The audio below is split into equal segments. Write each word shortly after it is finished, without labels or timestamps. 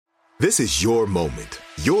This is your moment,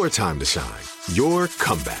 your time to shine, your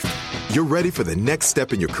comeback. You're ready for the next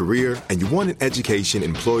step in your career, and you want an education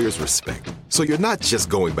employers respect. So you're not just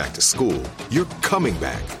going back to school, you're coming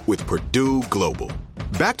back with Purdue Global.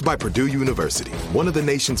 Backed by Purdue University, one of the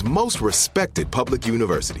nation's most respected public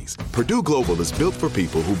universities, Purdue Global is built for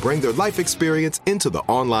people who bring their life experience into the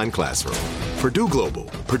online classroom. Purdue Global,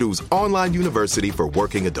 Purdue's online university for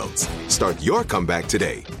working adults. Start your comeback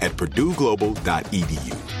today at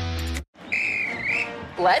purdueglobal.edu.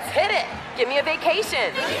 Let's hit it. Give me a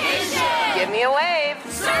vacation. Vacation. Give me a wave.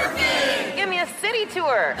 Surfing. Give me a city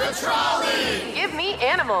tour. The trolley. Give me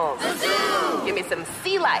animals. The zoo. Give me some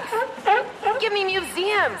sea life. Give me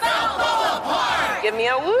museums. Balboa Park. Give me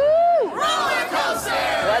a woo. Roller coaster.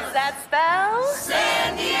 What's that spell?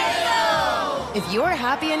 San Diego. If you're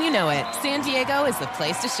happy and you know it, San Diego is the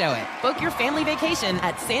place to show it. Book your family vacation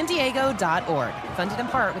at sandiego.org. Funded in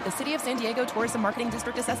part with the City of San Diego Tourism Marketing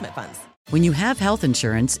District Assessment Funds. When you have health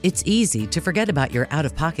insurance, it's easy to forget about your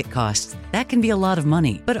out-of-pocket costs. That can be a lot of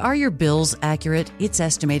money. But are your bills accurate? It's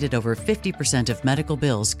estimated over 50% of medical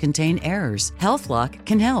bills contain errors. HealthLock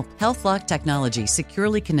can help. HealthLock technology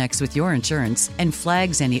securely connects with your insurance and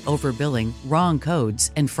flags any overbilling, wrong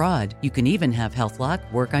codes, and fraud. You can even have HealthLock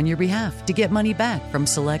work on your behalf to get money back from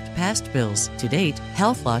select past bills. To date,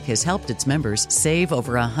 HealthLock has helped its members save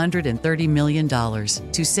over $130 million.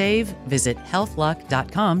 To save, visit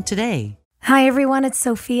healthlock.com today. Hi everyone, it's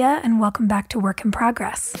Sophia, and welcome back to Work in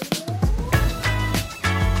Progress.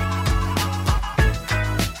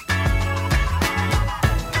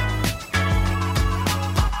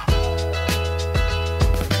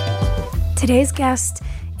 Today's guest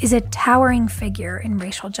is a towering figure in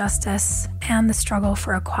racial justice and the struggle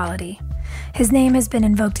for equality. His name has been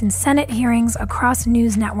invoked in Senate hearings, across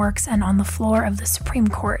news networks, and on the floor of the Supreme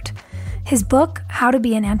Court. His book, How to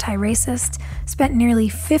Be an Anti-Racist, spent nearly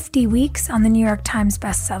 50 weeks on the New York Times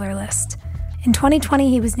bestseller list. In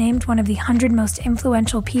 2020, he was named one of the 100 most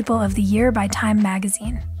influential people of the year by Time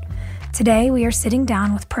magazine. Today, we are sitting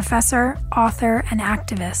down with professor, author, and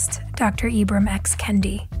activist, Dr. Ibram X.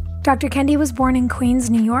 Kendi. Dr. Kendi was born in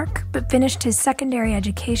Queens, New York, but finished his secondary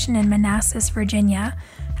education in Manassas, Virginia,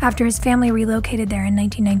 after his family relocated there in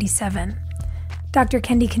 1997. Dr.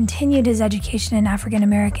 Kendi continued his education in African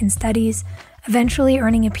American studies, eventually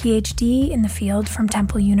earning a PhD in the field from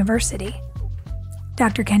Temple University.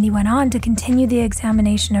 Dr. Kendi went on to continue the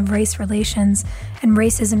examination of race relations and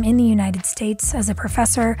racism in the United States as a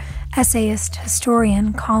professor, essayist,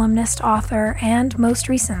 historian, columnist, author, and most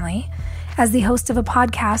recently, as the host of a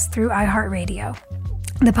podcast through iHeartRadio.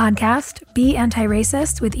 The podcast, Be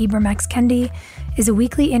Anti-Racist with Ibram X. Kendi, is a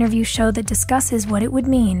weekly interview show that discusses what it would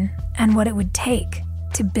mean and what it would take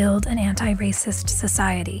to build an anti-racist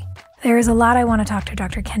society. There is a lot I want to talk to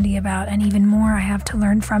Dr. Kendi about, and even more I have to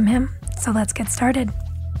learn from him. So let's get started.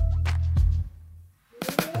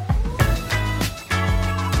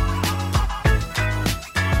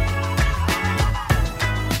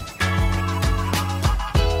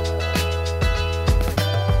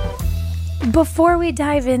 Before we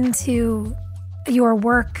dive into your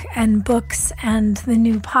work and books and the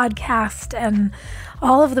new podcast and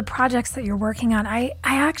all of the projects that you're working on, I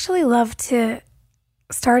actually love to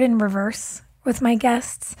start in reverse with my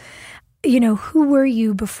guests. You know, who were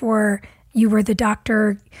you before you were the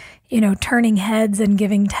doctor, turning heads and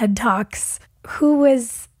giving TED Talks? Who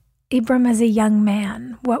was Ibram as a young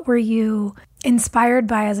man? What were you inspired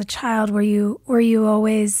by as a child? Were you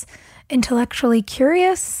always intellectually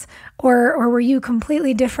curious? Or were you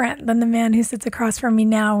completely different than the man who sits across from me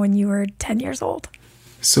now when you were 10 years old?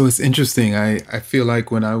 So it's interesting. I feel like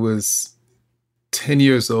when I was 10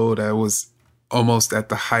 years old, I was almost at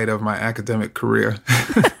the height of my academic career.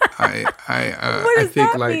 What does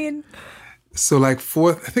that mean? So I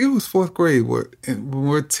think it was fourth grade. When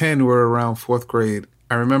we're 10, we're around fourth grade.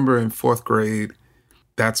 I remember in fourth grade,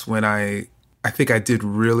 that's when I think I did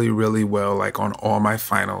really, really well, on all my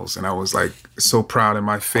finals. And I was so proud. And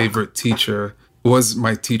my favorite teacher was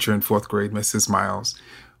my teacher in fourth grade, Mrs. Miles.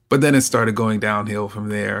 But then it started going downhill from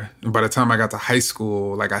there. And by the time I got to high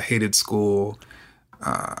school, I hated school.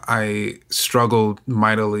 I struggled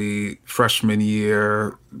mightily freshman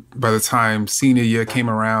year. By the time senior year came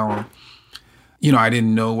around, I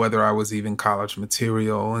didn't know whether I was even college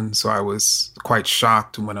material. And so I was quite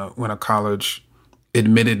shocked when a college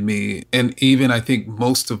admitted me. And even I think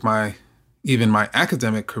most of my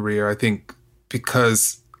academic career, I think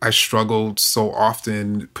because I struggled so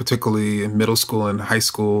often, particularly in middle school and high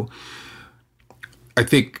school, I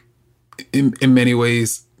think in many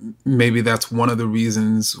ways, maybe that's one of the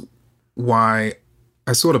reasons why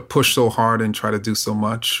I sort of push so hard and try to do so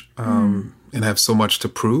much. and have so much to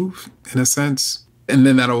prove in a sense. And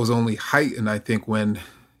then that was only heightened, I think, when,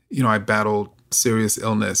 I battled serious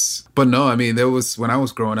illness. But no, I mean, when I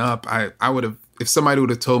was growing up, I would have, if somebody would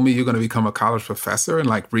have told me you're going to become a college professor and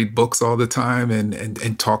like read books all the time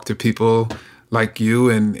and talk to people like you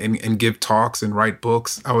and give talks and write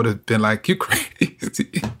books, I would have been like, you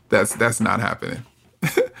crazy. That's not happening.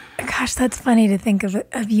 Gosh, that's funny to think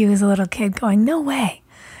of you as a little kid going, no way,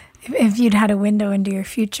 if you'd had a window into your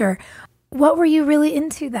future. What were you really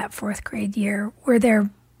into that fourth grade year? Were there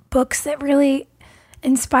books that really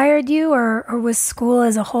inspired you, or was school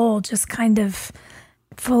as a whole just kind of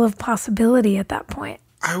full of possibility at that point?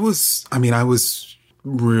 I was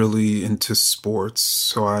really into sports.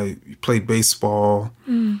 So I played baseball.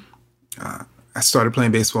 I started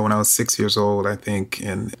playing baseball when I was 6 years old, I think.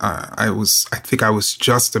 And I think I was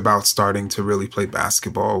just about starting to really play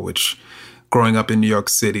basketball, which growing up in New York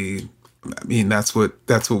City, I mean, that's what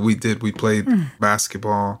we did. We played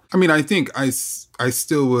basketball. I mean, I think I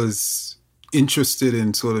still was interested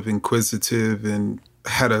and sort of inquisitive and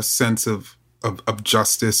had a sense of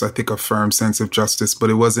justice, I think a firm sense of justice, but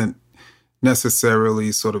it wasn't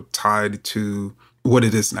necessarily sort of tied to what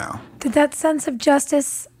it is now. Did that sense of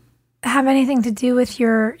justice have anything to do with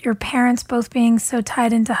your parents both being so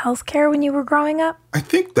tied into healthcare when you were growing up? I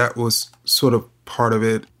think that was sort of part of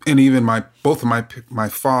it. And even my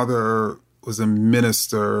father was a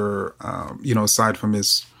minister, aside from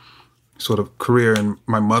his sort of career, and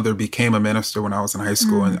my mother became a minister when I was in high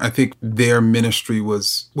school. And I think their ministry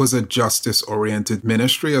was a justice-oriented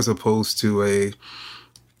ministry as opposed to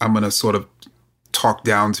I'm going to sort of talk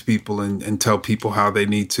down to people and tell people how they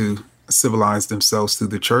need to civilize themselves through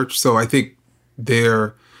the church. So I think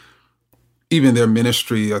their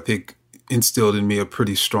ministry, I think, instilled in me a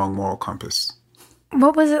pretty strong moral compass.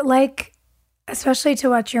 What was it like, especially to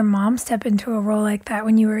watch your mom step into a role like that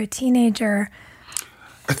when you were a teenager?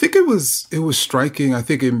 I think it was striking. I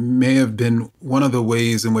think it may have been one of the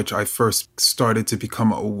ways in which I first started to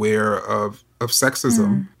become aware of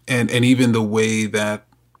sexism and even the way that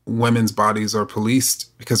women's bodies are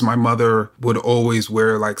policed, because my mother would always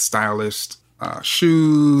wear like stylish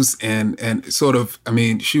shoes and sort of, I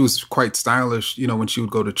mean, she was quite stylish, when she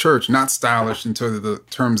would go to church, not stylish in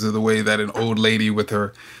terms of the way that an old lady with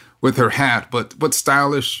her hat, but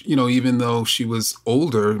stylish, even though she was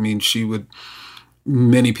older. I mean,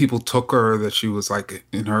 many people took her that she was like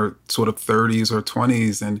in her sort of 30s or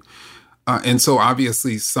 20s. And so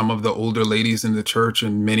obviously some of the older ladies in the church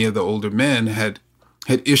and many of the older men had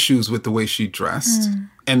issues with the way she dressed.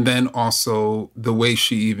 And then also the way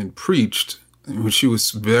she even preached, when she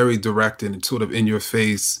was very direct and sort of in your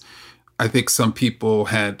face. I think some people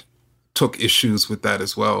took issues with that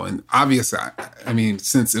as well. And obviously, I mean,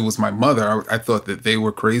 since it was my mother, I thought that they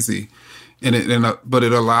were crazy. But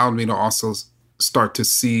it allowed me to also start to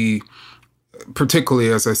see, particularly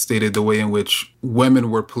as I stated, the way in which women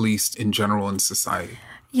were policed in general in society.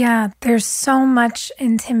 Yeah, there's so much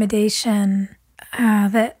intimidation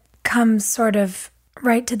that comes sort of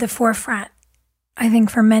right to the forefront, I think,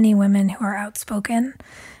 for many women who are outspoken,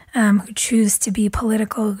 who choose to be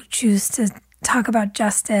political, who choose to talk about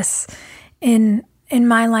justice. In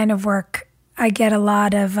my line of work, I get a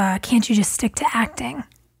lot of, can't you just stick to acting?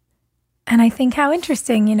 And I think how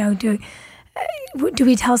interesting, do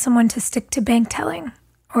we tell someone to stick to bank telling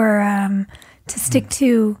or to stick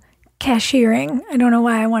to cashiering? I don't know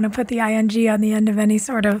why I want to put the ing on the end of any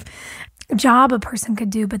sort of job a person could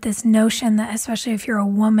do, but this notion that especially if you're a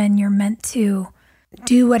woman, you're meant to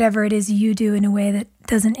do whatever it is you do in a way that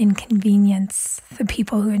doesn't inconvenience the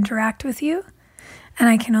people who interact with you. And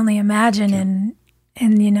I can only imagine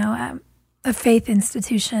in a faith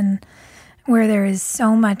institution where there is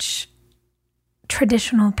so much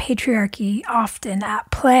traditional patriarchy often at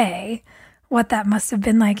play, what that must have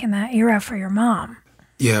been like in that era for your mom.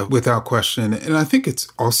 Yeah, without question. And I think it's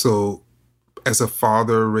also, as a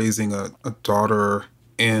father raising a daughter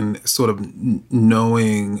and sort of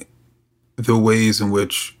knowing the ways in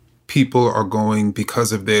which people are going,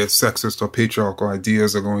 because of their sexist or patriarchal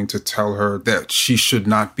ideas, are going to tell her that she should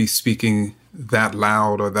not be speaking that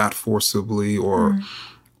loud or that forcibly or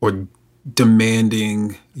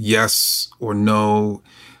demanding yes or no.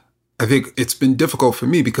 I think it's been difficult for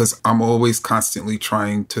me because I'm always constantly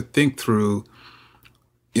trying to think through,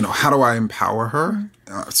 how do I empower her?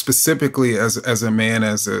 Specifically as a man,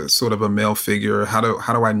 as a sort of a male figure, how do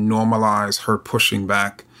I normalize her pushing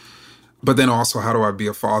back? But then also, how do I be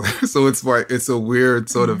a father? So it's like, it's a weird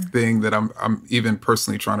sort of thing that I'm even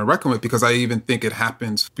personally trying to reckon with, because I even think it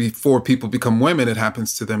happens before people become women. It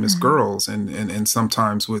happens to them as girls and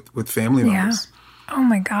sometimes with family members. Yeah. Oh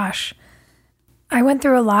my gosh. I went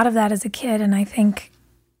through a lot of that as a kid, and I think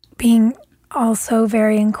being also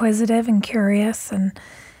very inquisitive and curious and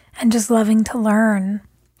just loving to learn,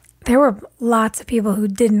 there were lots of people who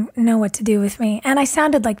didn't know what to do with me. And I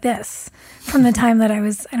sounded like this from the time that I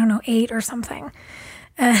was, 8 or something.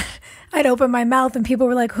 And I'd open my mouth and people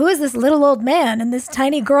were like, who is this little old man in this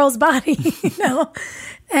tiny girl's body?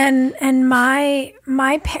 And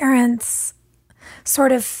my parents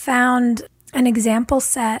sort of found an example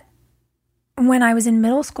set. When I was in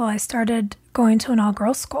middle school, I started going to an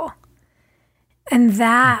all-girls school. And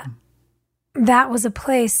that was a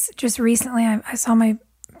place, just recently, I saw my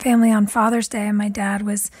family on Father's Day, and my dad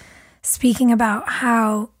was speaking about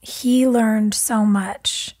how he learned so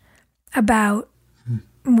much about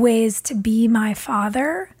ways to be my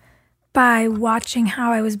father by watching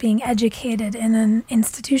how I was being educated in an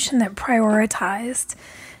institution that prioritized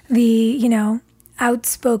the,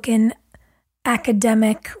 outspoken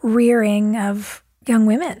academic rearing of young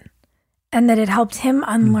women, and that it helped him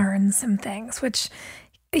unlearn some things, which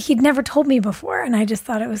he'd never told me before. And I just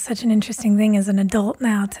thought it was such an interesting thing as an adult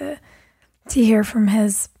now to hear from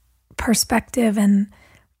his perspective. And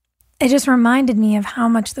it just reminded me of how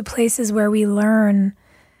much the places where we learn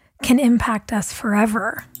can impact us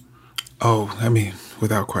forever. Oh,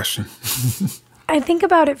 without question. I think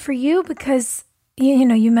about it for you because,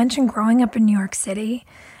 you mentioned growing up in New York City.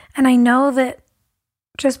 And I know that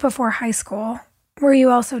just before high school, where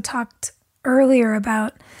you also talked earlier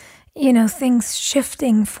about, things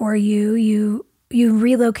shifting for you, you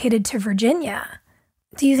relocated to Virginia.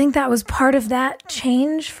 Do you think that was part of that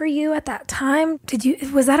change for you at that time?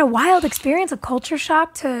 Was that a wild experience, a culture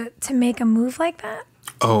shock to make a move like that?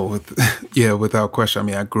 Oh, yeah, without question.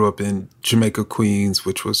 I grew up in Jamaica, Queens,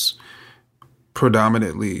 which was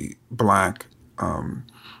predominantly Black,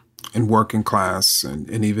 and working class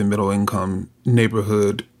and even middle income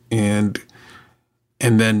neighborhood. And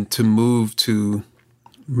then to move to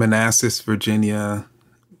Manassas, Virginia,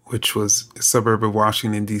 which was a suburb of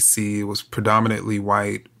Washington, D.C. It was predominantly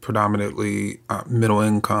white, predominantly middle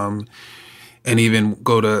income, and even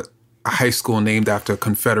go to a high school named after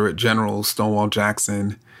Confederate General Stonewall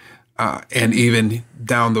Jackson. And even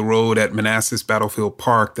down the road at Manassas Battlefield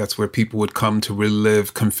Park, that's where people would come to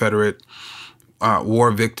relive Confederate war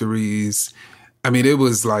victories. It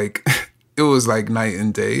was like night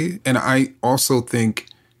and day. And I also think,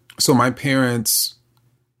 so my parents,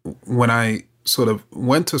 when I sort of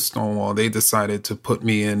went to Stonewall, they decided to put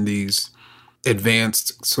me in these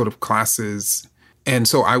advanced sort of classes. And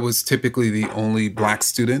so I was typically the only Black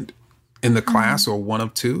student in the class, or one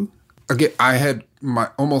of two. Again, I had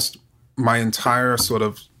almost my entire sort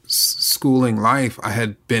of schooling life, I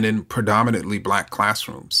had been in predominantly Black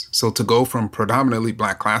classrooms. So to go from predominantly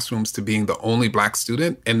Black classrooms to being the only Black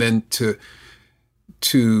student, and then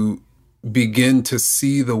to begin to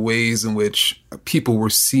see the ways in which people were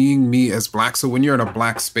seeing me as Black. So when you're in a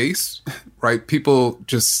Black space, right, people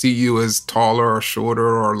just see you as taller or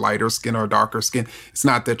shorter or lighter skin or darker skin. It's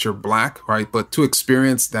not that you're Black, right? But to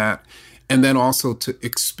experience that, and then also to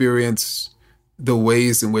experience the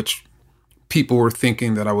ways in which people were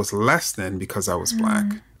thinking that I was less than because I was Black.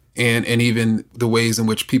 And even the ways in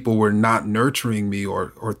which people were not nurturing me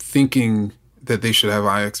or thinking that they should have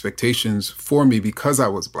high expectations for me because I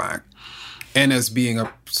was Black. And as being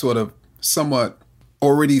a sort of somewhat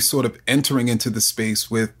already sort of entering into the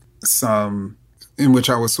space with some in which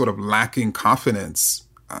I was sort of lacking confidence,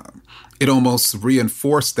 it almost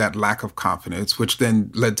reinforced that lack of confidence, which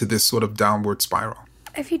then led to this sort of downward spiral.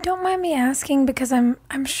 If you don't mind me asking, because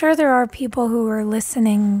I'm sure there are people who are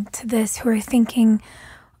listening to this who are thinking,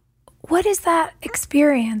 what is that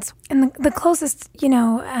experience? And the closest,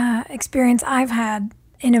 experience I've had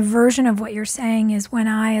in a version of what you're saying is when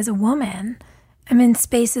I, as a woman, am in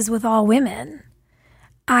spaces with all women.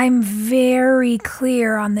 I'm very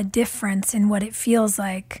clear on the difference in what it feels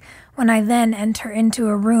like when I then enter into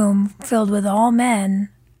a room filled with all men,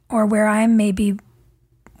 or where I'm maybe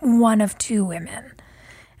one of two women.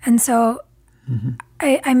 And so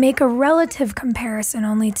I make a relative comparison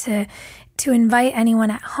only to invite anyone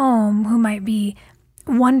at home who might be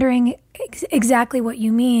wondering exactly what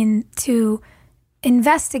you mean to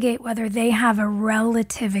investigate whether they have a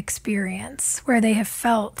relative experience where they have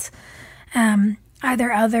felt either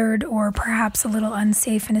othered or perhaps a little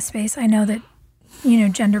unsafe in a space. I know that,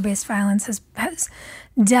 gender-based violence has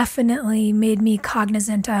definitely made me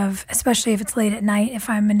cognizant of, especially if it's late at night, if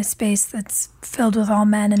I'm in a space that's filled with all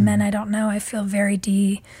men and men I don't know, I feel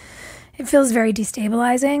it feels very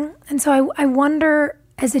destabilizing. And so I wonder,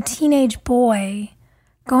 as a teenage boy,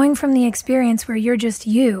 going from the experience where you're just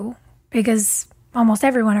you, because almost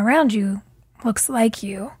everyone around you looks like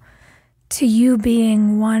you, to you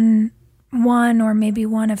being one or maybe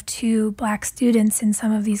one of two Black students in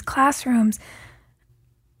some of these classrooms,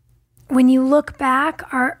 when you look back,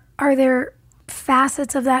 are there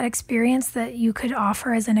facets of that experience that you could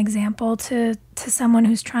offer as an example to someone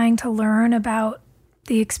who's trying to learn about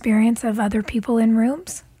the experience of other people in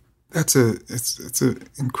rooms? It's an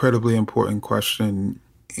incredibly important question.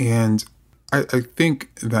 And I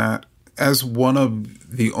think that as one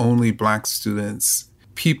of the only Black students,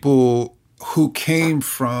 people who came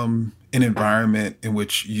from an environment in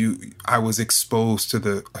which I was exposed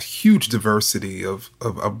to a huge diversity of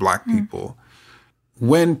Black people.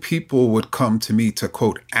 When people would come to me to,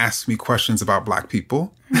 quote, ask me questions about Black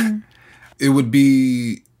people, it would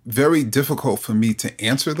be very difficult for me to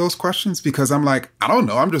answer those questions because I'm like, I don't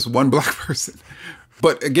know, I'm just one Black person.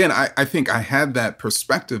 But again, I think I had that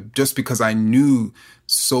perspective just because I knew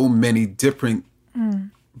so many different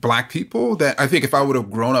Black people that I think if I would have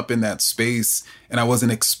grown up in that space and I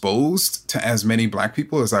wasn't exposed to as many Black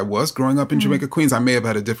people as I was growing up in Jamaica, Queens, I may have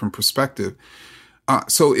had a different perspective.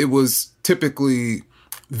 So it was typically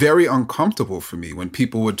very uncomfortable for me when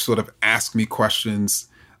people would sort of ask me questions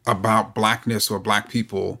about Blackness or Black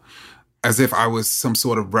people as if I was some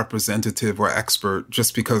sort of representative or expert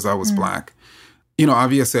just because I was Black. You know,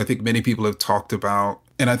 obviously, I think many people have talked about,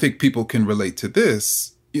 and I think people can relate to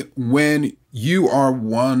this, when you are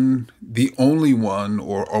the only one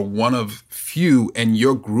or one of few, and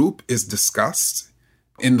your group is discussed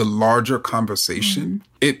in the larger conversation,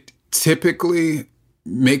 it typically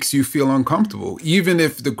makes you feel uncomfortable, even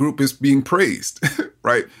if the group is being praised,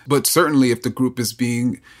 right? But certainly if the group is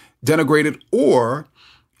being denigrated or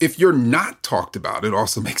if you're not talked about, it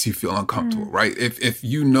also makes you feel uncomfortable, right? If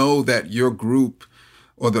you know that your group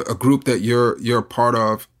or a group that you're part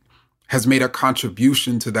of has made a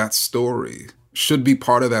contribution to that story, should be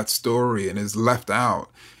part of that story and is left out.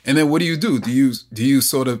 And then what do? Do you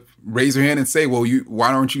sort of raise your hand and say, well,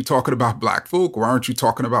 why aren't you talking about Black folk? Why aren't you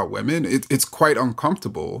talking about women? It's quite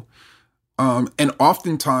uncomfortable. And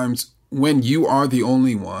oftentimes when you are the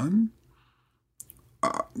only one,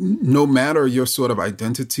 no matter your sort of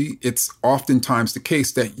identity, it's oftentimes the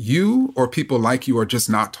case that you or people like you are just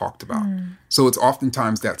not talked about. So it's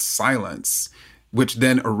oftentimes that silence which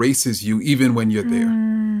then erases you even when you're there.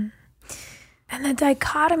 And the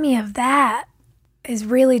dichotomy of that is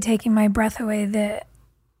really taking my breath away, the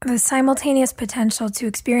simultaneous potential to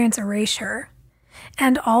experience erasure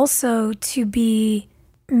and also to be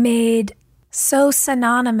made so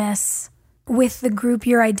synonymous with the group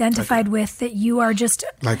you're identified with that you are just...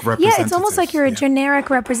 Like representative. Yeah, it's almost like you're a generic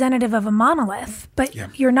representative of a monolith, but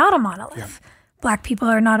you're not a monolith. Yeah. Black people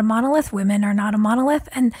are not a monolith. Women are not a monolith.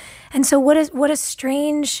 And so what a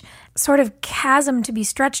strange sort of chasm to be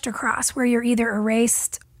stretched across where you're either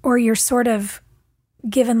erased or you're sort of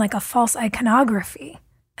given like a false iconography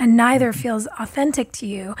and neither feels authentic to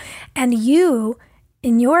you. And you,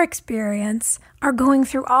 in your experience, are going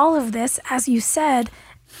through all of this, as you said,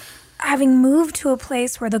 having moved to a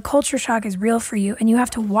place where the culture shock is real for you and you have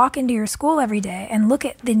to walk into your school every day and look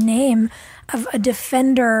at the name of a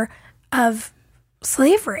defender of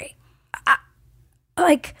slavery.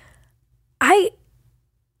 I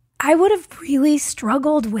would have really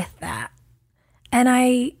struggled with that. And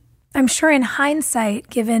I'm sure in hindsight,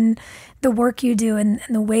 given the work you do and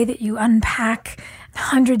the way that you unpack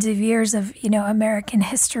hundreds of years of, American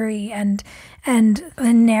history and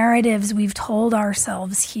the narratives we've told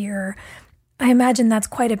ourselves here, I imagine that's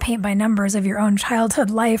quite a paint by numbers of your own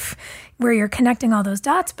childhood life where you're connecting all those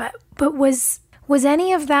dots. But was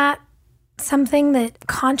any of that something that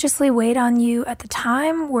consciously weighed on you at the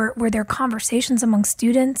time? Were there conversations among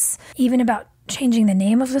students even about changing the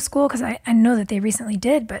name of the school? Because I know that they recently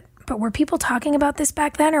did, but were people talking about this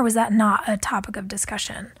back then, or was that not a topic of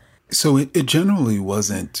discussion? So it generally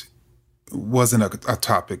wasn't a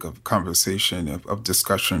topic of conversation, of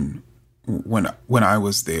discussion when I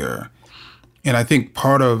was there. And I think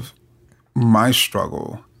part of my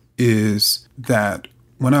struggle is that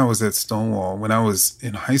when I was at Stonewall, when I was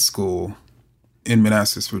in high school in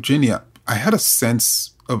Manassas, Virginia, I had a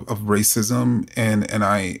sense of racism and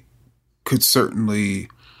I could certainly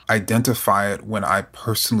identify it when I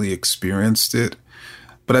personally experienced it.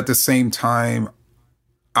 But at the same time,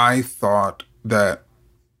 I thought that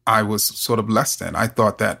I was sort of less than. I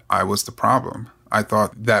thought that I was the problem. I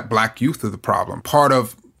thought that Black youth are the problem. Part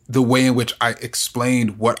of the way in which I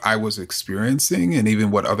explained what I was experiencing and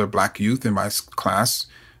even what other Black youth in my class,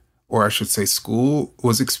 or I should say school,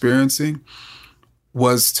 was experiencing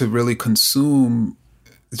was to really consume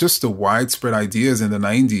just the widespread ideas in the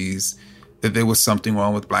 90s that there was something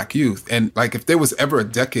wrong with Black youth. And like if there was ever a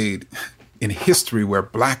decade in history where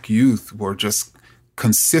Black youth were just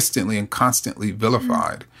consistently and constantly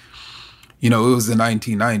vilified. You know, it was the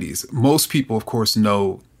 1990s. Most people, of course,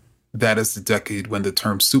 know that is the decade when the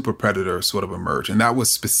term super predator sort of emerged. And that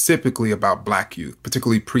was specifically about Black youth,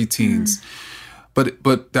 particularly preteens.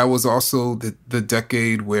 But that was also the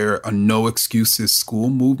decade where a no excuses school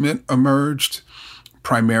movement emerged,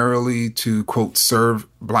 primarily to, quote, serve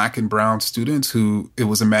Black and brown students who it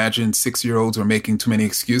was imagined 6-year-olds were making too many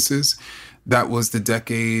excuses. That was the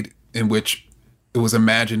decade in which it was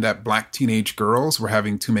imagined that Black teenage girls were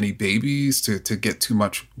having too many babies to get too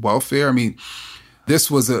much welfare. I mean,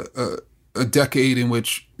 this was a decade in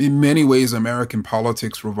which, in many ways, American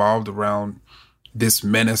politics revolved around this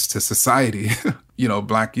menace to society, you know,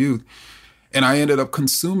 Black youth. And I ended up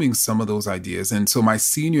consuming some of those ideas. And so my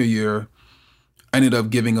senior year, I ended up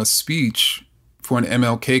giving a speech for an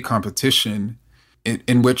MLK competition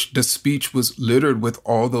in which the speech was littered with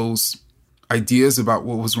all those ideas about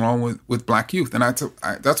what was wrong with Black youth. And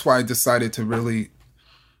that's why I decided to really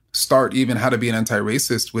start even How to Be an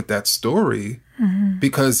Anti-Racist with that story,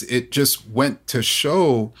 because it just went to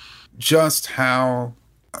show just how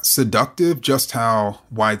seductive, just how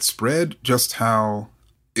widespread, just how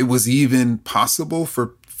it was even possible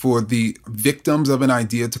for the victims of an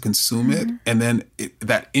idea to consume it, and then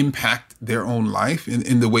that impact their own life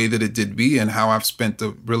in the way that it did me, and how I've spent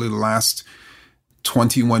the last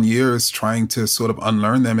 21 years trying to sort of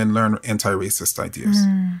unlearn them and learn anti-racist ideas.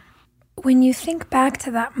 When you think back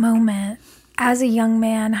to that moment, as a young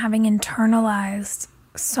man having internalized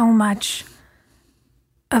so much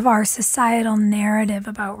of our societal narrative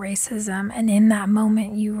about racism, and in that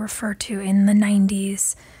moment you refer to in the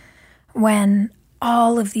 90s, when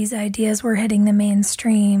all of these ideas were hitting the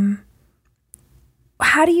mainstream,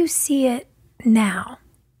 how do you see it now?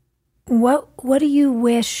 What do you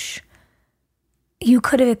wish you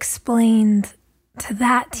could have explained to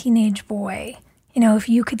that teenage boy? You know, if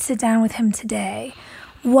you could sit down with him today,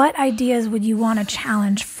 what ideas would you want to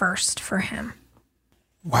challenge first for him?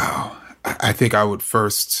 Wow. I think I would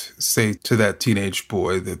first say to that teenage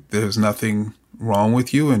boy that there's nothing wrong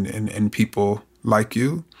with you and people like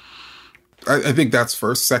you. I think that's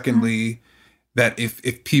first. Secondly, that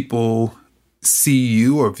if people see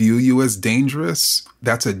you or view you as dangerous,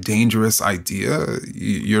 that's a dangerous idea.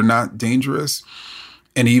 You're not dangerous.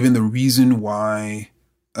 And even the reason why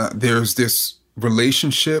there's this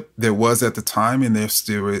relationship there was at the time, and there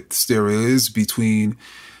still is, between,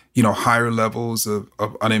 you know, higher levels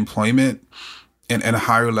of unemployment and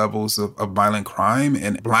higher levels of violent crime.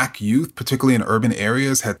 And Black youth, particularly in urban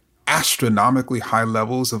areas, had astronomically high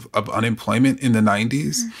levels of unemployment in the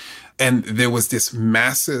 90s. And there was this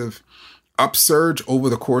massive upsurge over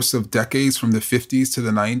the course of decades from the 50s to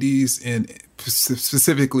the 90s, in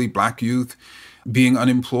specifically Black youth being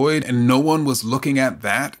unemployed. And no one was looking at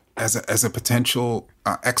that as a potential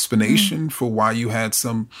explanation for why you had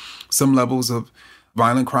some levels of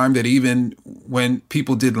violent crime, that even when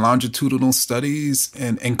people did longitudinal studies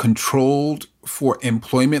and controlled for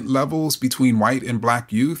employment levels between white and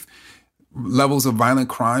Black youth, levels of violent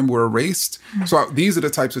crime were erased. So these are the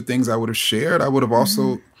types of things I would have shared. I would have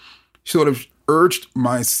also sort of urged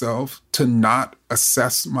myself to not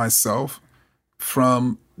assess myself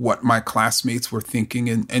from what my classmates were thinking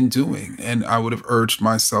and doing. And I would have urged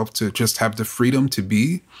myself to just have the freedom to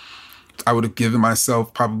be. I would have given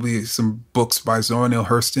myself probably some books by Zora Neale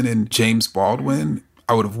Hurston and James Baldwin.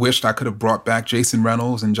 I would have wished I could have brought back Jason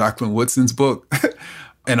Reynolds and Jacqueline Woodson's book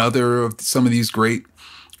and some of these great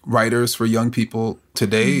writers for young people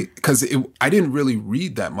today. Because I didn't really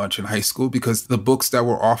read that much in high school, because the books that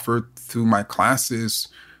were offered through my classes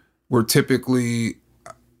were typically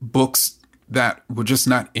books that were just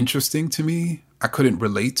not interesting to me. I couldn't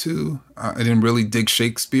relate to. I didn't really dig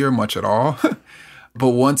Shakespeare much at all. But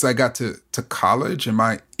once I got to college, in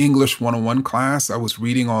my English 101 class, I was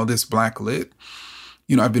reading all this Black lit.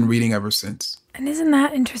 You know, I've been reading ever since. And isn't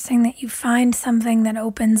that interesting that you find something that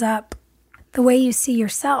opens up the way you see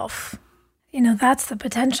yourself? You know, that's the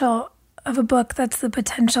potential of a book. That's the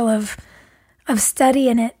potential of study.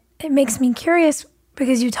 And it makes me curious,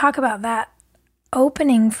 because you talk about that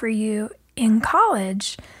opening for you in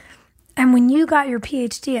college. And when you got your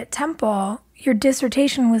PhD at Temple, your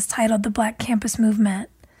dissertation was titled The Black Campus Movement,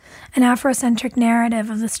 an Afrocentric narrative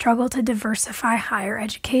of the struggle to diversify higher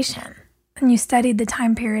education. And you studied the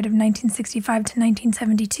time period of 1965 to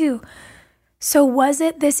 1972. So was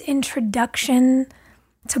it this introduction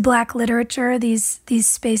to Black literature, these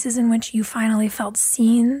spaces in which you finally felt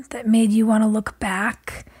seen, that made you want to look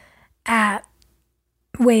back at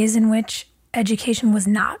ways in which education was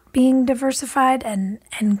not being diversified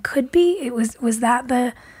and could be? Was that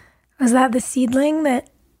Was that the seedling that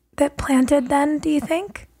planted then, do you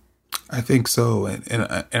think? I think so. And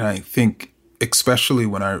I think especially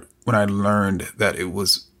when I learned that it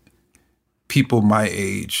was people my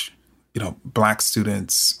age, Black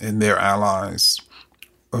students and their allies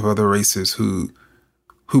of other races who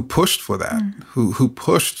pushed for that, who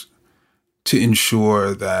pushed to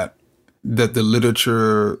ensure that the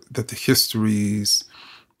literature, that the histories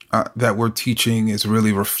that we're teaching is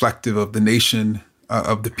really reflective of the nation,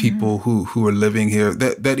 of the people who are living here,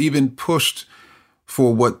 that even pushed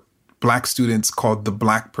for what Black students called the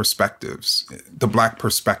Black perspectives, the Black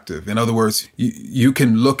perspective. In other words, you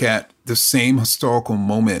can look at the same historical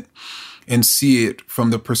moment and see it from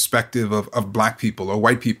the perspective of Black people or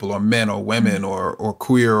white people or men or women or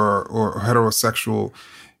queer or heterosexual,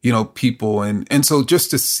 people. And so just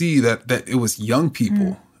to see that it was young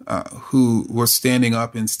people who were standing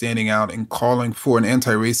up and standing out and calling for an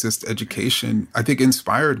anti-racist education, I think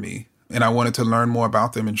inspired me. And I wanted to learn more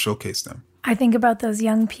about them and showcase them. I think about those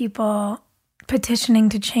young people petitioning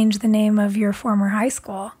to change the name of your former high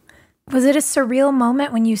school. Was it a surreal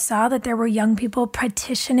moment when you saw that there were young people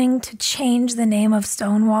petitioning to change the name of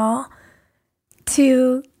Stonewall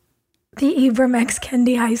to the Ibram X.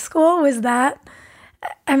 Kendi High School? Was that?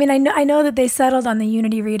 I mean, I know that they settled on the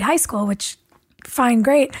Unity Reed High School, which, fine,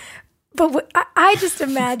 great. But I just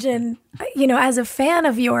imagine, as a fan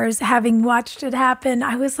of yours, having watched it happen,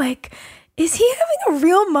 I was like, is he having a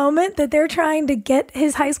real moment that they're trying to get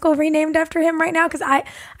his high school renamed after him right now? Because I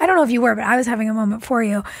don't know if you were, but I was having a moment for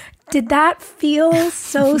you. Did that feel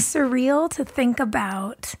so surreal to think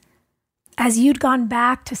about as you'd gone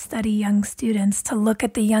back to study young students, to look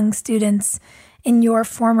at the young students in your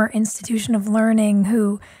former institution of learning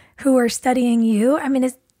who are studying you? I mean,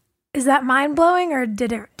 is that mind-blowing, or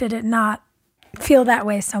did it not feel that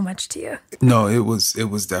way so much to you? No, it was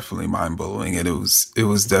definitely mind-blowing, and it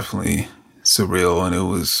was definitely surreal, and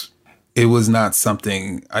it was not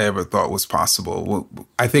something I ever thought was possible.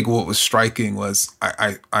 I think what was striking was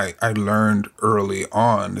I learned early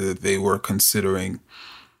on that they were considering,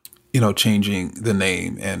 changing the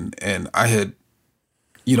name, and I had,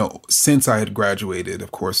 since I had graduated,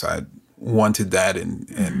 of course, I wanted that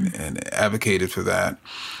and advocated for that.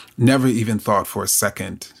 Never even thought for a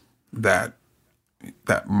second that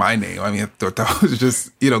my name, I mean, I thought that was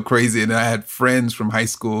just, crazy. And I had friends from high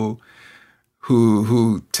school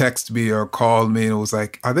who texted me or called me and was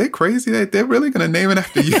like, are they crazy? They're really going to name it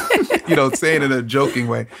after you, saying it in a joking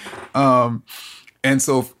way. And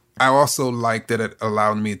so I also liked that it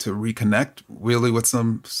allowed me to reconnect really with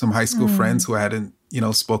some high school friends who I hadn't,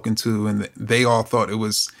 spoken to. And they all thought it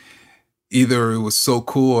was so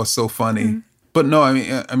cool or so funny. But no,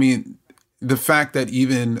 I mean, the fact that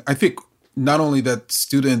even, I think not only that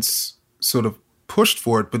students sort of pushed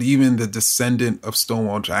for it, but even the descendant of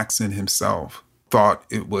Stonewall Jackson himself thought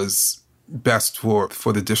it was best for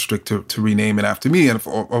the district to rename it after me. And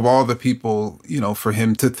of all the people, for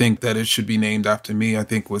him to think that it should be named after me, I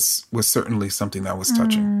think was certainly something that was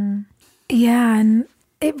touching. Yeah, and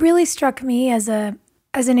it really struck me as an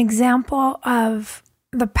example of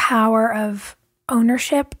the power of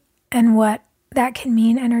ownership and what that can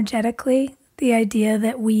mean energetically. The idea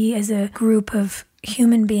that we as a group of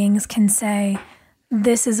human beings can say,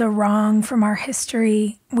 this is a wrong from our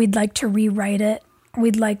history. We'd like to rewrite it.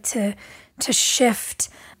 We'd like to shift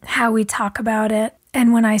how we talk about it.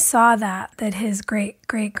 And when I saw that his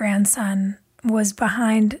great-great-grandson was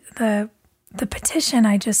behind the petition,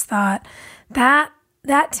 I just thought that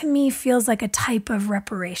to me feels like a type of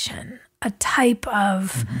reparation, a type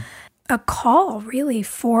of a call really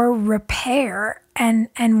for repair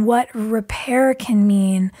and what repair can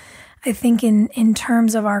mean, I think, in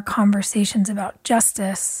terms of our conversations about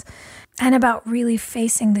justice and about really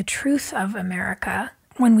facing the truth of America.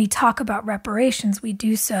 When we talk about reparations, we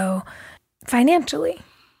do so financially.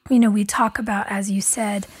 We talk about, as you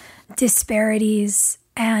said, disparities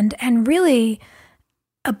and really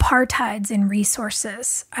apartheids in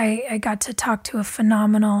resources. I got to talk to a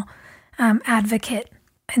phenomenal advocate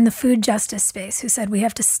in the food justice space who said we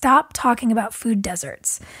have to stop talking about food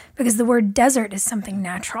deserts because the word desert is something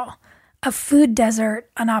natural. A food desert,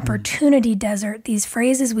 an opportunity desert, these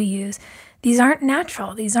phrases we use, these aren't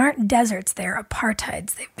natural. These aren't deserts. They're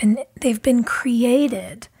apartheids. They've been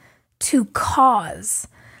created to cause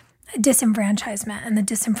disenfranchisement, and the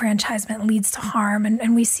disenfranchisement leads to harm.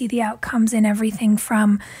 And we see the outcomes in everything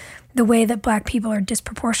from the way that Black people are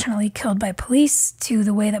disproportionately killed by police to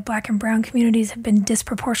the way that Black and brown communities have been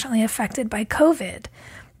disproportionately affected by COVID.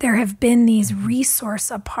 There have been these resource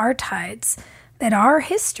apartheids that our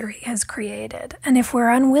history has created. And if we're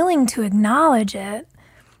unwilling to acknowledge it,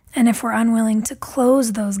 and if we're unwilling to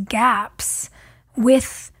close those gaps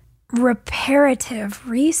with reparative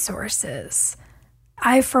resources,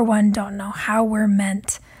 I, for one, don't know how we're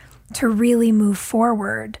meant to really move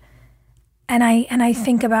forward. And I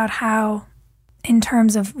think about how, in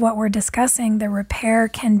terms of what we're discussing, the repair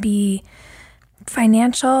can be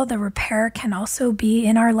financial, the repair can also be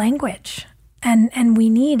in our language. And we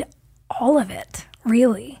need all of it,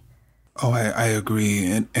 really. Oh, I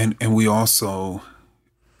agree. And we also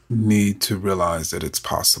need to realize that it's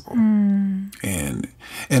possible. And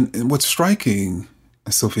what's striking,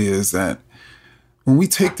 Sophia, is that when we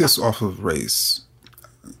take this off of race,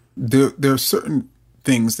 there are certain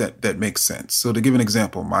things that make sense. So to give an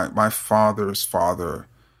example, my father's father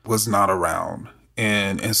was not around.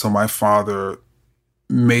 And so my father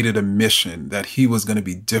made it a mission that he was going to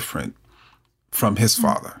be different from his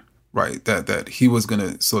father, right? That he was going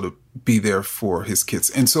to sort of be there for his kids.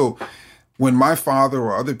 And so when my father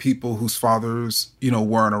or other people whose fathers,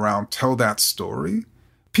 weren't around tell that story,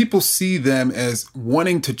 people see them as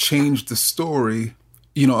wanting to change the story,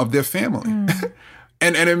 of their family.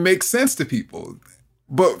 And it makes sense to people.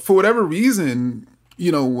 But for whatever reason,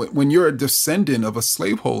 when you're a descendant of a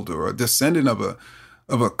slaveholder or a descendant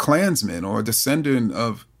of a Klansman or a descendant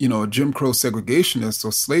of, a Jim Crow segregationist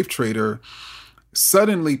or slave trader,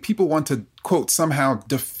 suddenly people want to, quote, somehow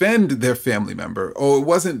defend their family member. Oh, it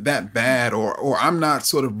wasn't that bad, or I'm not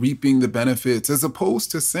sort of reaping the benefits, as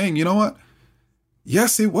opposed to saying, you know what?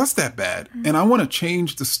 Yes, it was that bad. And I want to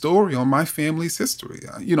change the story on my family's history.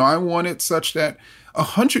 I want it such that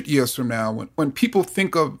 100 years from now, when people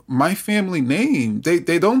think of my family name,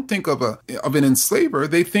 they don't think of an enslaver.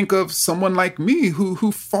 They think of someone like me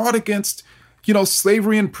who fought against,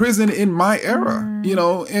 slavery in prison in my era,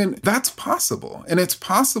 and that's possible. And it's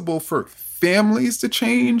possible for families to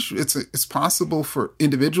change. It's possible for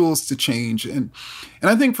individuals to change. And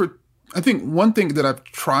I think one thing that I've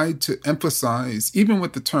tried to emphasize, even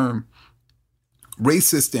with the term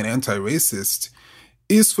racist and anti-racist,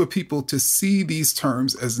 is for people to see these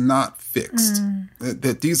terms as not fixed,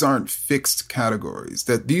 that these aren't fixed categories,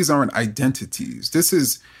 that these aren't identities. This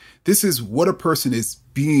is what a person is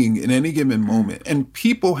being in any given moment, and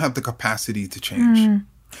people have the capacity to change.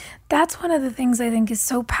 That's one of the things I think is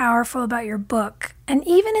so powerful about your book. And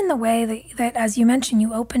even in the way that as you mentioned,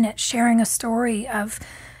 you open it sharing a story of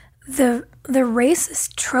the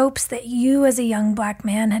racist tropes that you as a young Black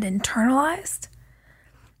man had internalized.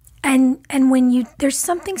 And when there's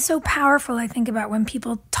something so powerful, I think, about when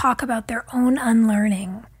people talk about their own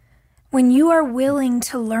unlearning. When you are willing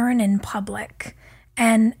to learn in public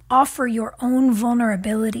and offer your own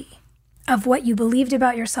vulnerability of what you believed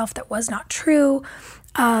about yourself that was not true,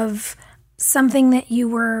 of something that you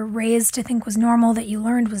were raised to think was normal that you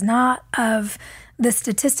learned was not, of the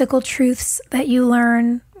statistical truths that you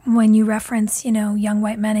learn when you reference, young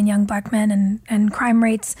white men and young Black men and crime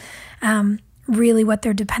rates, really what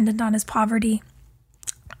they're dependent on is poverty.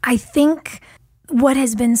 I think what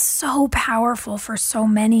has been so powerful for so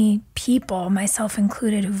many people, myself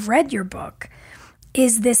included, who've read your book,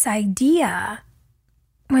 is this idea,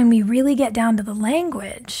 when we really get down to the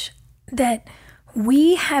language, that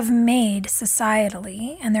we have made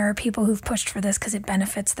societally, and there are people who've pushed for this because it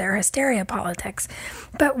benefits their hysteria politics,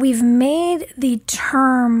 but we've made the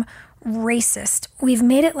term racist, we've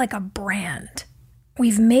made it like a brand.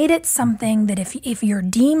 We've made it something that if you're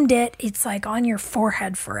deemed it, it's like on your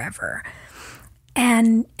forehead forever.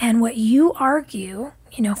 And what you argue,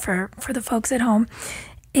 for the folks at home,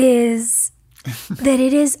 is that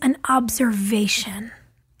it is an observation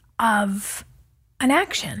of an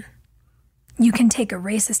action. You can take a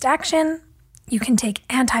racist action, you can take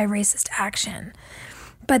anti-racist action.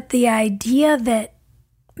 But the idea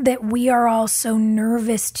that we are all so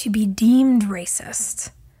nervous to be deemed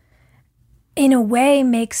racist, in a way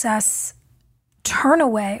makes us turn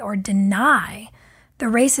away or deny the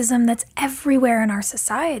racism that's everywhere in our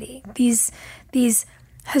society. These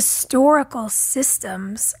historical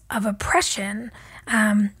systems of oppression,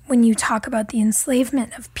 when you talk about the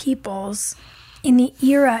enslavement of peoples in the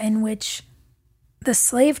era in which the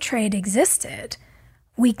slave trade existed,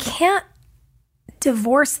 we can't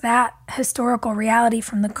divorce that historical reality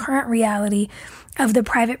from the current reality of the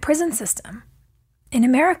private prison system. In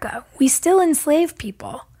America, we still enslave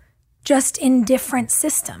people, just in different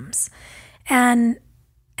systems. And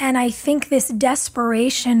I think this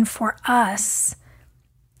desperation for us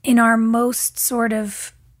in our most sort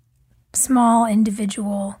of small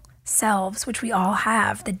individual selves, which we all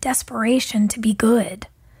have, the desperation to be good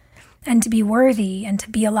and to be worthy and to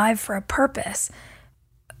be alive for a purpose,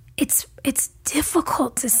 it's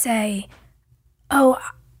difficult to say, oh,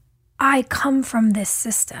 I come from this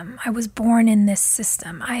system. I was born in this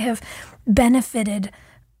system. I have benefited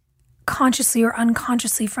consciously or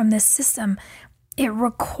unconsciously from this system. It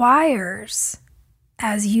requires,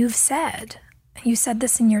 as you've said, you said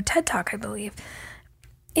this in your TED Talk, I believe,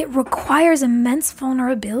 it requires immense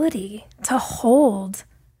vulnerability to hold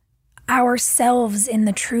ourselves in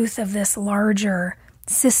the truth of this larger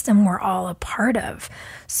system we're all a part of.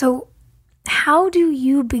 So how do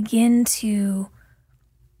you begin to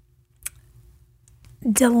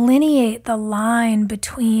delineate the line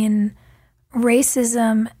between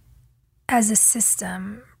racism as a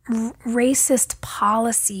system, racist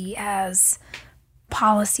policy as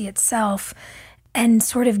policy itself, and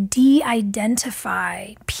sort of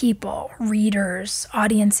de-identify people, readers,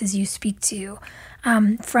 audiences you speak to,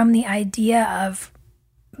 from the idea of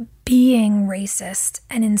being racist,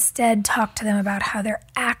 and instead talk to them about how their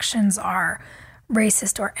actions are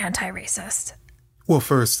racist or anti-racist? Well,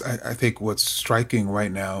 first, I think what's striking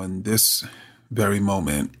right now in this very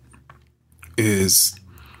moment is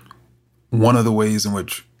one of the ways in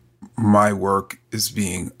which my work is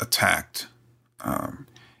being attacked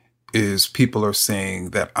is people are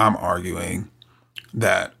saying that I'm arguing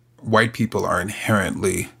that white people are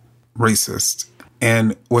inherently racist.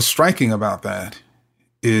 And what's striking about that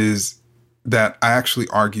is that I actually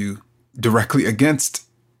argue directly against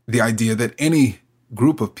the idea that any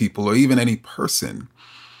group of people or even any person,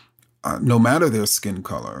 no matter their skin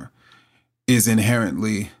color, is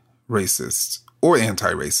inherently racist or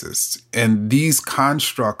anti-racist. And these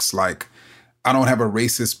constructs like, I don't have a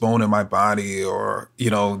racist bone in my body, or,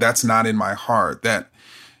 that's not in my heart, that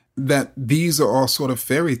these are all sort of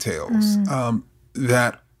fairy tales.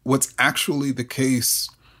 That what's actually the case,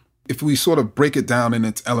 if we sort of break it down in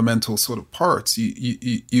its elemental sort of parts,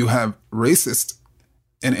 you have racist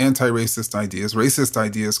and anti-racist ideas. Racist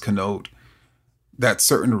ideas connote that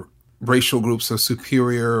certain racial groups are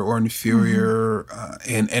superior or inferior,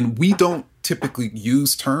 and we don't typically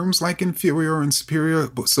use terms like inferior and superior.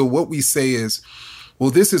 So what we say is, well,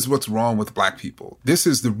 this is what's wrong with Black people. This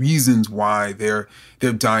is the reasons why they're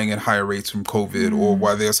dying at higher rates from COVID, or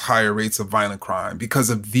why there's higher rates of violent crime, because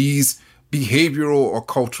of these behavioral or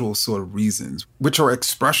cultural sort of reasons, which are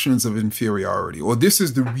expressions of inferiority. Or this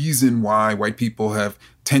is the reason why white people have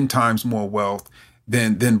 10 times more wealth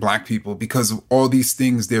than Black people, because of all these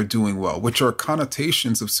things they're doing well, which are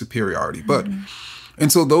connotations of superiority. And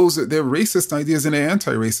so they're racist ideas and they're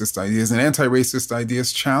anti-racist ideas, and anti-racist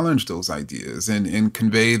ideas challenge those ideas and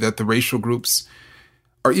convey that the racial groups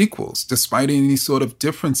are equals, despite any sort of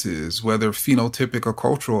differences, whether phenotypic or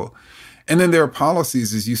cultural. And then there are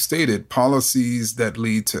policies, as you stated, policies that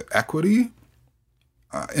lead to equity,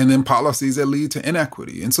 and then policies that lead to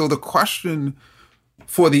inequity. And so the question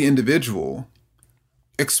for the individual,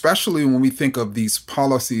 especially when we think of these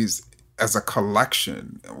policies as a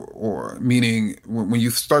collection, or meaning when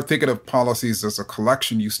you start thinking of policies as a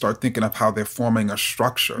collection, you start thinking of how they're forming a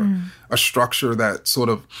structure that sort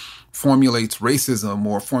of formulates racism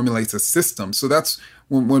or formulates a system. So that's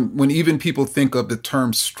when even people think of the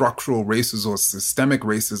term structural racism or systemic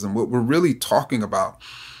racism, what we're really talking about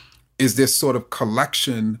is this sort of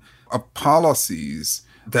collection of policies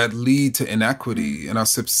that lead to inequity and are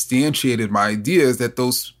substantiated by ideas that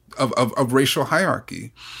those of racial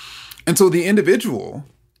hierarchy. And so the individual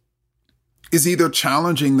is either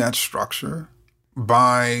challenging that structure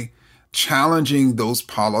by challenging those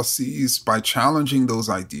policies, by challenging those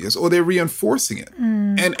ideas, or they're reinforcing it.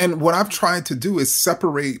 And what I've tried to do is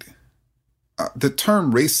separate the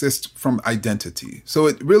term racist from identity. So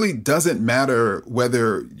it really doesn't matter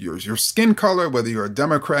whether your skin color, whether you're a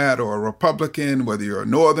Democrat or a Republican, whether you're a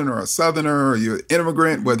Northern or a Southerner, or you're an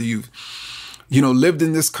immigrant, whether you've lived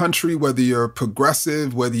in this country, whether you're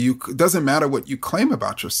progressive, it doesn't matter what you claim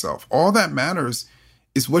about yourself. All that matters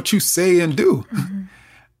is what you say and do.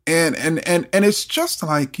 And it's just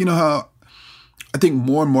like, how I think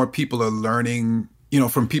more and more people are learning,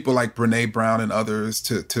 from people like Brene Brown and others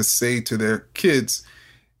to say to their kids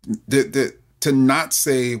that to not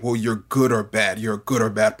say, well, you're good or bad, you're a good or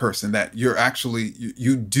bad person, that you're actually,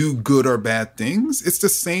 you do good or bad things. It's the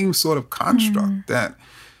same sort of construct that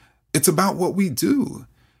it's about what we do.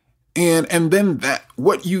 And then that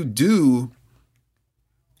what you do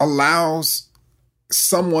allows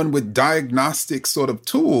someone with diagnostic sort of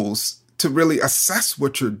tools to really assess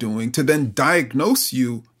what you're doing, to then diagnose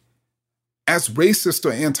you as racist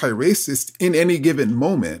or anti-racist in any given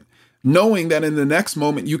moment, knowing that in the next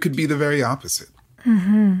moment you could be the very opposite.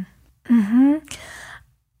 I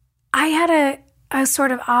had a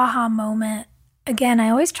sort of aha moment. Again, I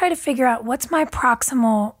always try to figure out what's my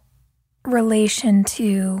proximal relation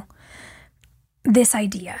to this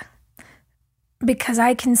idea. because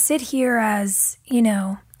I can sit here as,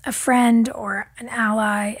 a friend or an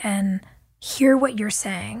ally and hear what you're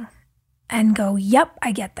saying and go, yep,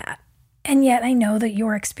 I get that. And yet I know that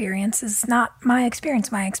your experience is not my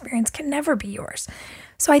experience. My experience can never be yours.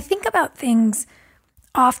 So I think about things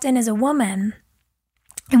often as a woman.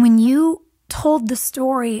 And when you told the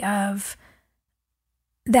story of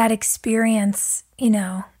that experience,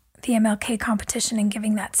 the MLK competition and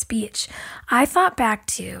giving that speech, I thought back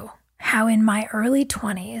to how in my early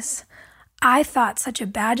 20s, I thought such a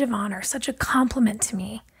badge of honor, such a compliment to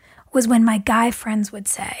me was when my guy friends would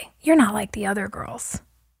say, "You're not like the other girls."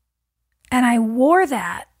 And I wore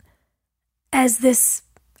that as this,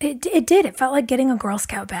 it did. It felt like getting a Girl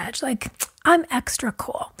Scout badge. Like, I'm extra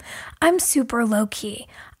cool. I'm super low key.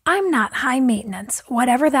 I'm not high maintenance,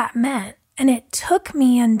 whatever that meant. And it took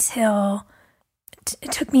me a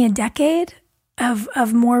decade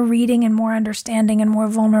of more reading and more understanding and more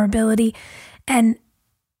vulnerability and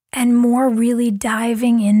more really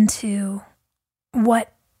diving into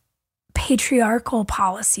what patriarchal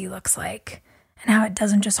policy looks like and how it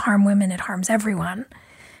doesn't just harm women, it harms everyone.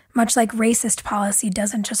 Much like racist policy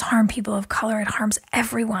doesn't just harm people of color, it harms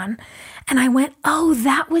everyone. And I went, oh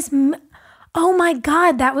my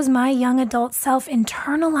God, that was my young adult self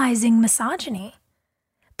internalizing misogyny.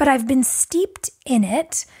 But I've been steeped in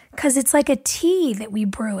it because it's like a tea that we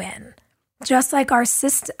brew in. Just like our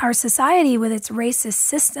society with its racist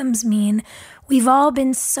systems mean, we've all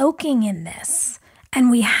been soaking in this. And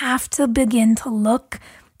we have to begin to look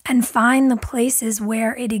and find the places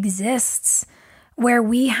where it exists, where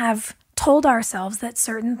we have told ourselves that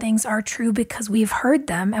certain things are true because we've heard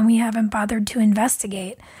them and we haven't bothered to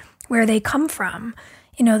investigate where they come from.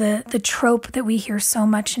 The trope that we hear so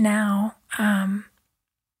much now, and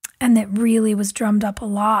that really was drummed up a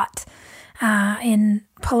lot in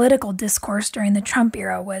political discourse during the Trump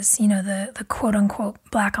era was, the quote unquote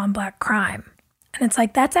black on black crime. And it's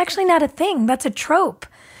like, that's actually not a thing. That's a trope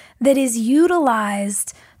that is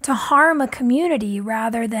utilized to harm a community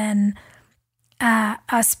rather than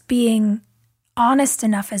us being honest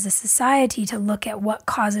enough as a society to look at what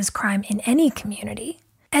causes crime in any community.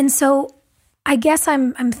 And so I guess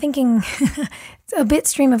I'm thinking it's a bit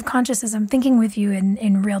stream of consciousness. I'm thinking with you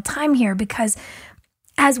in real time here, because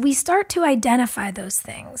as we start to identify those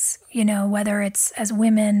things, whether it's as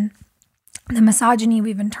women, the misogyny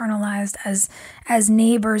we've internalized, as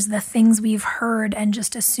neighbors, the things we've heard and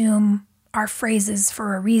just assume are phrases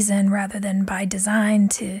for a reason rather than by design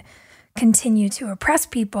to continue to oppress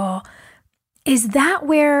people, is that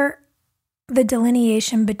where the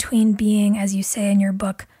delineation between being, as you say in your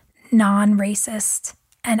book, non-racist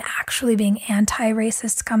and actually being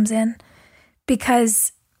anti-racist comes in?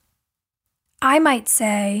 Because I might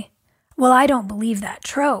say, well, I don't believe that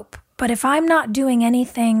trope, but if I'm not doing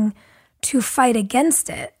anything to fight against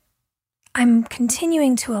it, I'm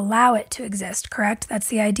continuing to allow it to exist, correct? That's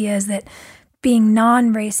the idea, is that being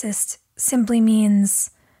non-racist simply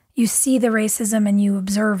means you see the racism and you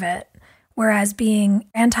observe it, whereas being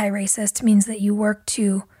anti-racist means that you work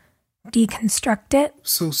to deconstruct it.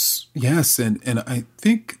 So, yes, and I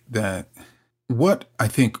think that what I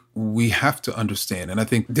think we have to understand, and I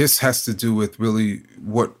think this has to do with really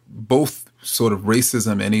what both sort of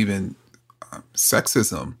racism and even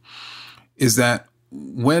sexism, is that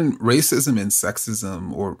when racism and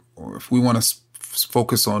sexism, or if we want to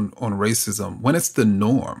focus on racism, when it's the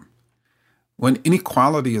norm, when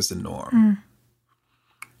inequality is the norm,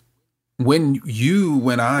 when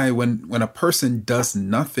a person does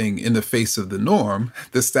nothing in the face of the norm,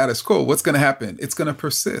 the status quo, what's going to happen? It's going to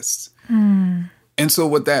persist. And so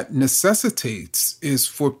what that necessitates is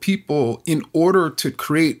for people, in order to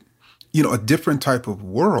create, a different type of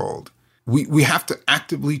world, we have to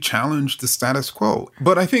actively challenge the status quo.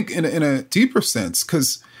 But I think in a deeper sense,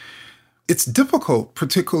 because it's difficult,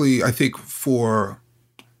 particularly, I think, for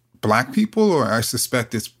Black people, or I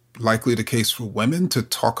suspect it's likely the case for women, to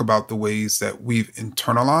talk about the ways that we've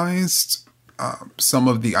internalized some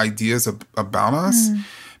of the ideas about us.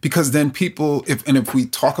 Because then people, if we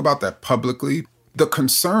talk about that publicly, the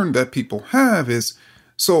concern that people have is,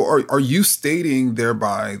 so are you stating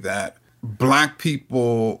thereby that Black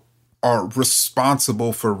people are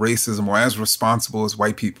responsible for racism, or as responsible as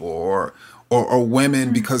white people, or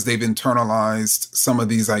women, because they've internalized some of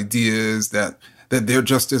these ideas that they're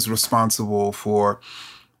just as responsible for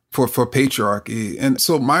patriarchy? And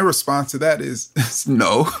so my response to that is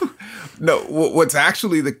no. No, what's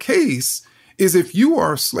actually the case is, if you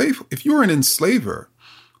are an enslaver,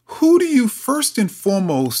 who do you first and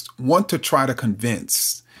foremost want to try to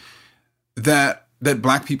convince that that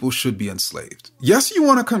Black people should be enslaved. Yes, you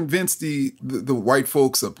want to convince the white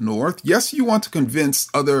folks up north. Yes, you want to convince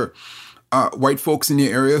other white folks in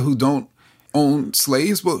your area who don't own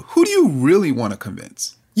slaves. But who do you really want to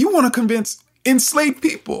convince? You want to convince enslaved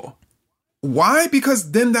people. Why?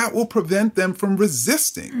 Because then that will prevent them from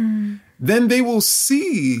resisting. Then they will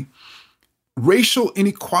see racial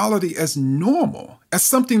inequality as normal, as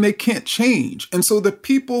something they can't change. And so the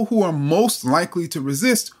people who are most likely to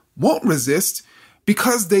resist won't resist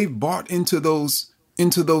because they've bought into those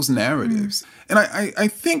narratives. And I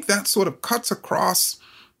think that sort of cuts across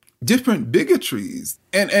different bigotries.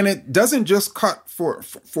 And it doesn't just cut for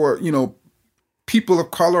people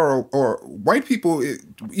of color or white people,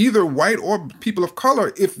 either white or people of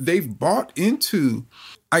color. If they've bought into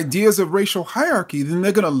ideas of racial hierarchy, then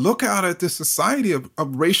they're going to look out at this society of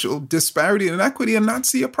racial disparity and inequity and not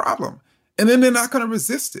see a problem. And then they're not going to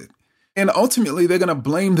resist it. And ultimately, they're going to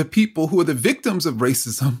blame the people who are the victims of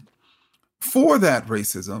racism for that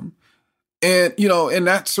racism. And, and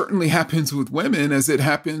that certainly happens with women as it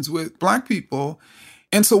happens with Black people.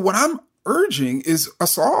 And so what I'm urging is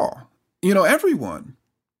us all, everyone,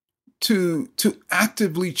 to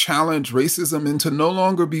actively challenge racism and to no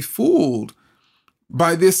longer be fooled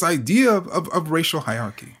by this idea of racial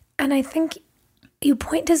hierarchy. And I think you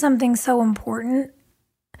point to something so important.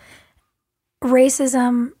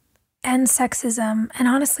 Racism and sexism and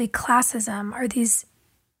honestly classism are these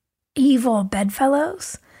evil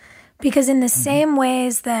bedfellows, because in the same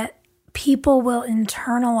ways that people will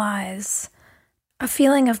internalize a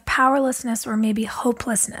feeling of powerlessness or maybe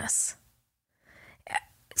hopelessness,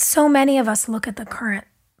 so many of us look at the current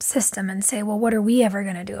system and say, well, what are we ever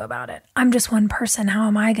going to do about it? I'm just one person. How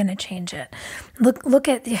am I going to change it? Look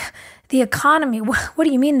at the economy. What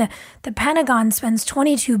do you mean the Pentagon spends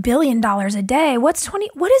 $22 billion a day? What is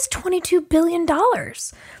 $22 billion?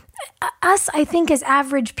 Us, I think, as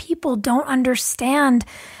average people don't understand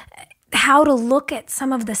how to look at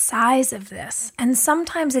some of the size of this. And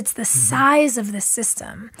sometimes it's the size of the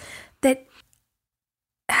system that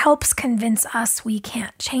helps convince us we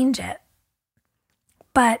can't change it.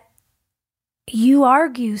 But you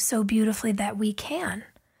argue so beautifully that we can,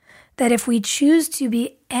 that if we choose to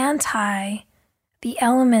be anti the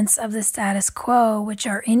elements of the status quo, which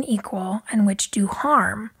are unequal and which do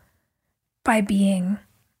harm, by being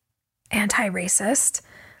anti-racist,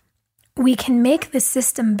 we can make the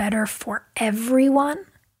system better for everyone.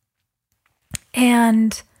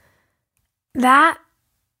 And that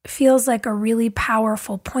feels like a really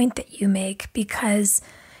powerful point that you make, because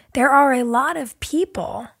there are a lot of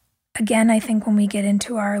people, again, I think when we get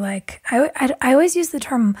into our, I always use the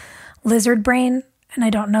term lizard brain, and I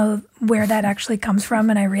don't know where that actually comes from.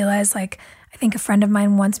 And I realize, I think a friend of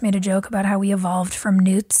mine once made a joke about how we evolved from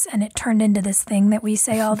newts, and it turned into this thing that we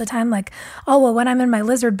say all the time, oh, well, when I'm in my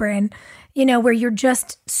lizard brain, where you're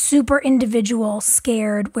just super individual,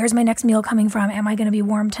 scared. Where's my next meal coming from? Am I going to be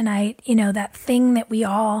warm tonight? That thing that we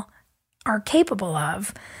all are capable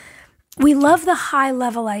of. We love the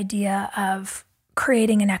high-level idea of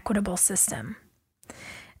creating an equitable system.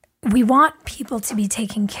 We want people to be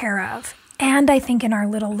taken care of. And I think in our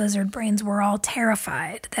little lizard brains, we're all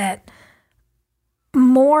terrified that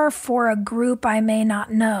more for a group I may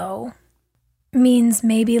not know means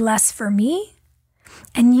maybe less for me.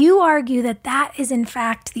 And you argue that that is, in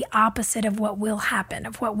fact, the opposite of what will happen,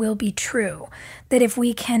 of what will be true. That if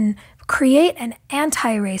we can create an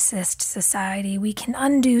anti-racist society, we can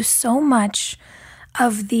undo so much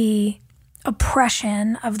of the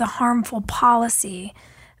oppression, of the harmful policy,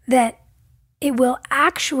 that it will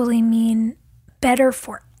actually mean better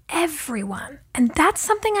for everyone. And that's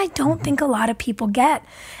something I don't think a lot of people get.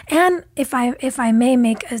 And if I may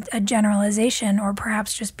make a generalization, or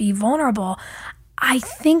perhaps just be vulnerable, I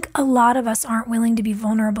think a lot of us aren't willing to be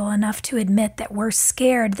vulnerable enough to admit that we're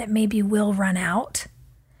scared that maybe we'll run out.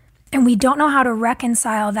 And we don't know how to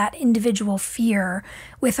reconcile that individual fear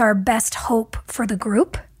with our best hope for the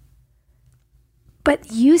group.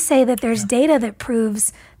 But you say that there's data that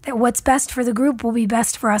proves that what's best for the group will be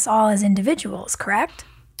best for us all as individuals, correct?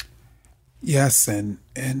 Yes, and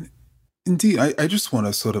indeed, I just want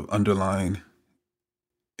to sort of underline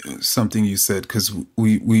something you said, because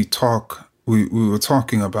we were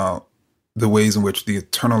talking about the ways in which the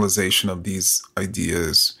internalization of these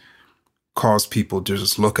ideas cause people to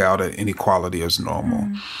just look out at inequality as normal.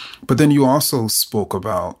 But then you also spoke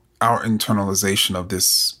about our internalization of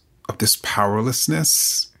this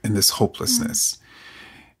powerlessness and this hopelessness.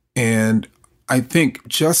 And I think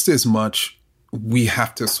just as much we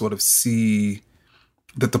have to sort of see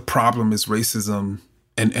that the problem is racism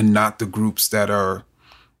and not the groups that are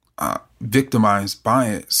victimized by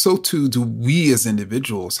it, so too do we as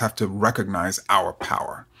individuals have to recognize our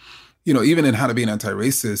power. You know, even in How to Be an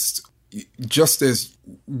Anti-Racist, just as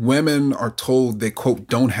women are told they, quote,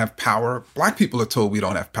 don't have power, Black people are told we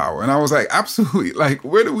don't have power. And I was like, absolutely. Like,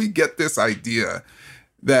 where do we get this idea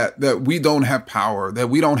that we don't have power, that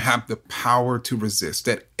we don't have the power to resist,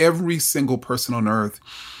 that every single person on earth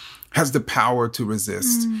has the power to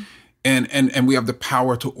resist, and we have the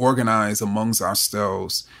power to organize amongst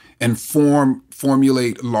ourselves and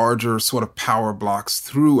formulate larger sort of power blocks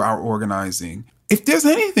through our organizing. If there's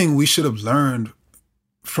anything we should have learned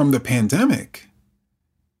from the pandemic,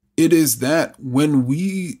 it is that when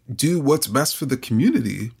we do what's best for the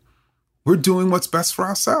community, we're doing what's best for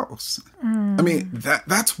ourselves. I mean,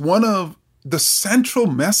 that's one of the central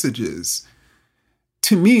messages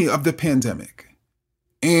to me of the pandemic.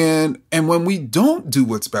 And when we don't do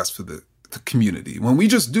what's best for the community, when we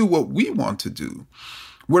just do what we want to do,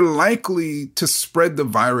 we're likely to spread the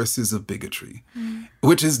viruses of bigotry,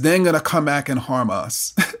 which is then going to come back and harm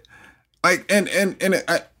us.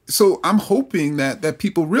 So I'm hoping that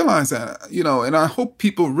people realize that, you know, and I hope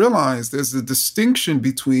people realize there's a distinction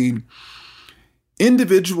between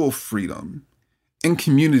individual freedom and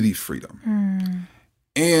community freedom.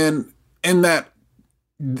 And that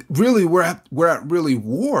really we're at really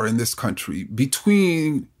war in this country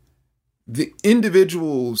between the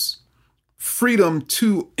individual's freedom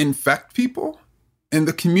to infect people and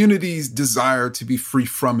the community's desire to be free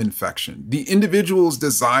from infection. The individual's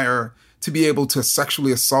desire to be able to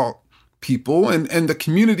sexually assault people and the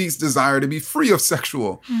community's desire to be free of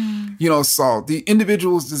sexual, assault. The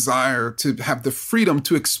individual's desire to have the freedom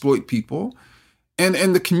to exploit people and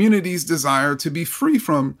the community's desire to be free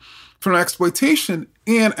from exploitation.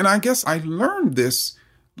 And I guess I learned this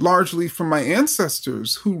largely from my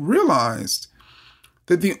ancestors who realized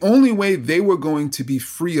that the only way they were going to be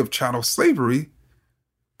free of chattel slavery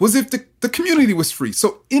was if the community was free.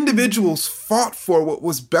 So individuals fought for what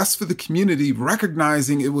was best for the community,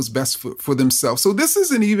 recognizing it was best for themselves. So this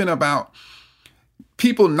isn't even about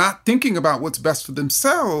people not thinking about what's best for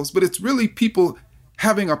themselves, but it's really people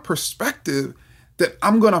having a perspective that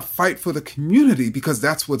I'm going to fight for the community because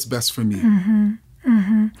that's what's best for me.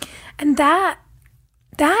 And that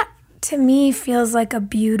to me feels like a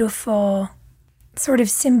beautiful sort of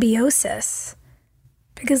symbiosis.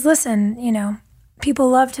 Because listen, you know, people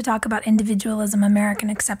love to talk about individualism,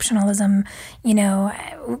 American exceptionalism. You know,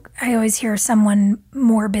 I always hear someone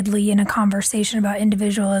morbidly in a conversation about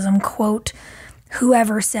individualism quote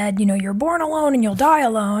whoever said, you know, you're born alone and you'll die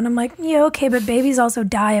alone. I'm like, yeah, okay, but babies also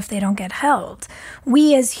die if they don't get held.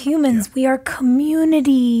 We as humans, we are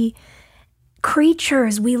community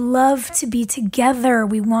creatures. We love to be together.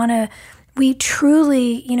 We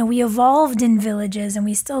truly, you know, we evolved in villages and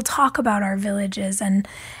we still talk about our villages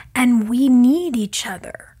and we need each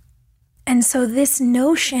other. And so this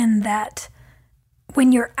notion that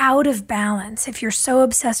when you're out of balance, if you're so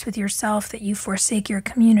obsessed with yourself that you forsake your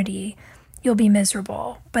community, you'll be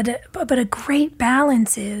miserable. But a great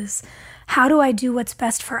balance is, how do I do what's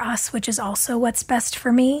best for us, which is also what's best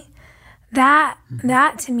for me? That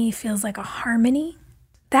to me feels like a harmony.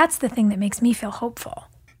 That's the thing that makes me feel hopeful.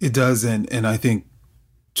 It does. And I think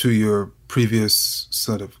to your previous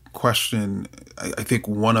sort of question, I think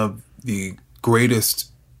one of the greatest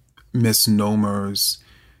misnomers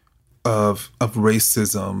of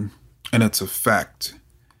racism and its effect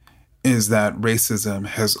is that racism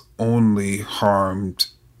has only harmed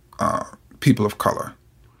people of color.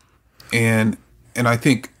 And I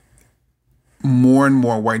think more and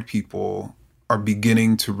more white people are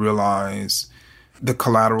beginning to realize the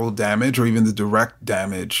collateral damage or even the direct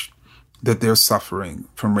damage that they're suffering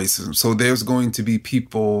from racism. So there's going to be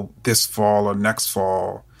people this fall or next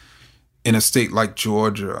fall in a state like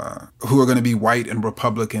Georgia who are going to be white and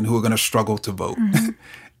Republican who are going to struggle to vote.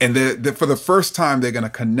 And for the first time, they're going to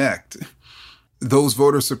connect those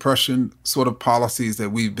voter suppression sort of policies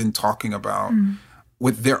that we've been talking about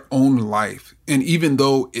with their own life. And even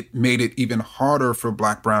though it made it even harder for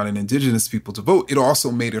Black, brown, and indigenous people to vote, it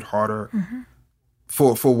also made it harder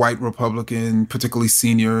for white Republican, particularly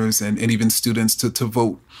seniors and even students to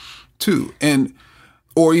vote too. And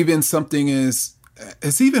or even something as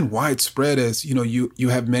even widespread as, you know, you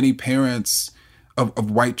have many parents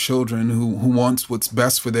of white children who wants what's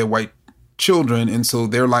best for their white children. And so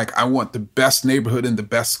they're like, I want the best neighborhood and the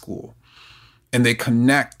best school. And they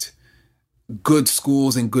connect good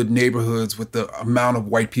schools and good neighborhoods with the amount of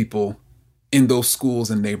white people in those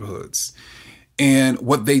schools and neighborhoods. And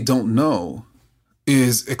what they don't know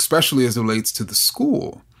is, especially as it relates to the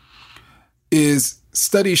school, is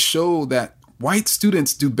studies show that white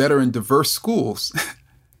students do better in diverse schools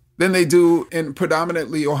than they do in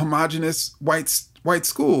predominantly or homogenous white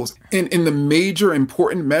schools. In the major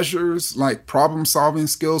important measures like problem-solving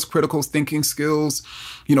skills, critical thinking skills,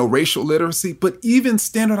 racial literacy, but even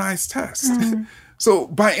standardized tests. So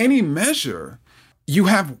by any measure, you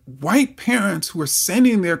have white parents who are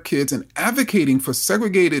sending their kids and advocating for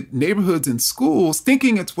segregated neighborhoods and schools,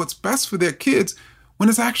 thinking it's what's best for their kids when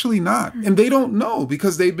it's actually not. And they don't know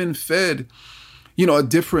because they've been fed, a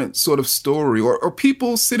different sort of story, or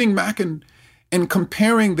people sitting back and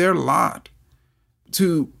comparing their lot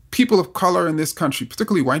to people of color in this country,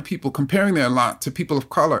 particularly white people, comparing their lot to people of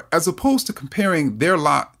color, as opposed to comparing their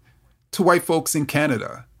lot to white folks in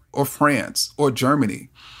Canada or France or Germany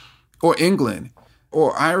or England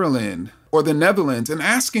or Ireland or the Netherlands, and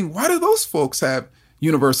asking, why do those folks have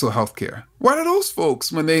universal health care? Why do those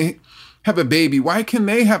folks, when they have a baby, why can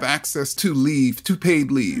they have access to leave, to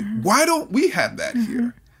paid leave? Why don't we have that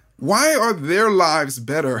here? Why are their lives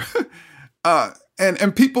better?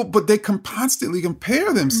 And people, but they can constantly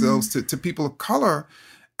compare themselves to people of color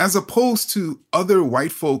as opposed to other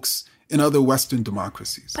white folks in other Western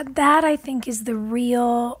democracies. But that, I think, is the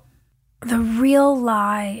real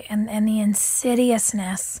lie and the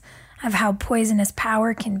insidiousness of how poisonous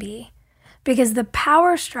power can be. Because the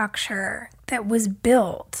power structure that was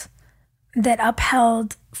built that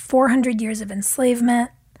upheld 400 years of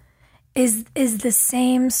enslavement is the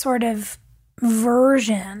same sort of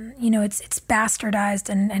version. It's bastardized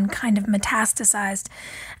and kind of metastasized.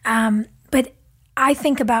 But I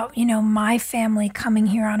think about, my family coming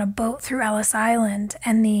here on a boat through Ellis Island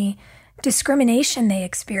and the discrimination they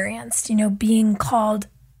experienced, being called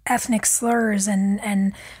ethnic slurs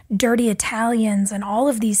and dirty Italians and all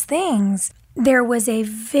of these things. There was a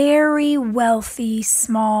very wealthy,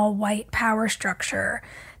 small white power structure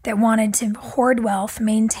that wanted to hoard wealth,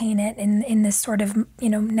 maintain it in this sort of,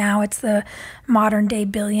 now it's the modern day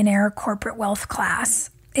billionaire corporate wealth class.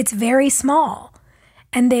 It's very small.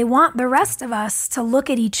 And they want the rest of us to look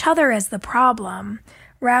at each other as the problem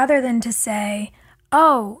rather than to say,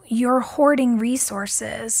 oh, you're hoarding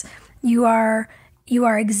resources. You are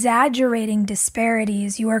exaggerating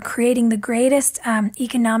disparities. You are creating the greatest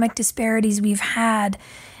economic disparities we've had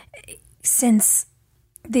since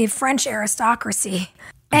the French aristocracy.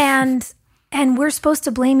 And we're supposed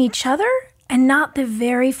to blame each other and not the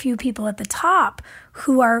very few people at the top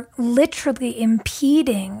who are literally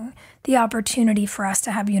impeding the opportunity for us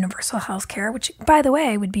to have universal health care, which, by the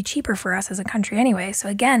way, would be cheaper for us as a country anyway. So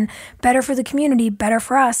again, better for the community, better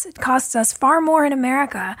for us. It costs us far more in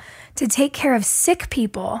America to take care of sick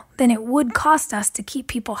people than it would cost us to keep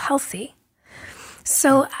people healthy.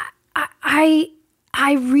 So I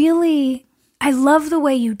love the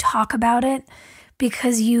way you talk about it,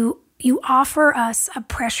 because you offer us a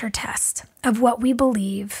pressure test of what we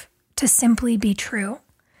believe to simply be true.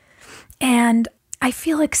 And I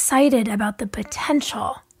feel excited about the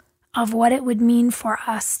potential of what it would mean for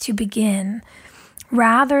us to begin,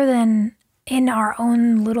 rather than in our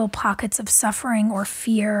own little pockets of suffering or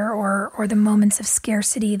fear or the moments of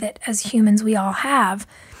scarcity that as humans we all have,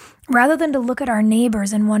 rather than to look at our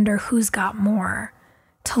neighbors and wonder who's got more,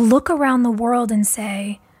 to look around the world and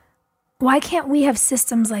say, why can't we have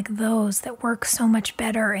systems like those that work so much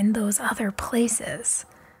better in those other places?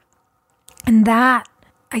 And that,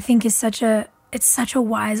 I think, is such a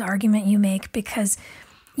wise argument you make, because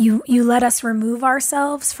you let us remove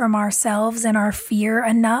ourselves from ourselves and our fear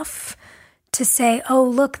enough to say, oh,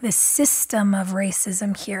 look, the system of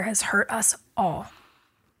racism here has hurt us all.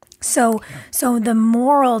 So the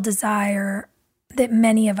moral desire that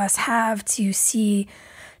many of us have to see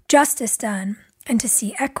justice done and to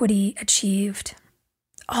see equity achieved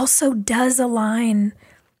also does align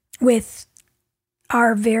with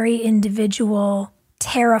our very individual,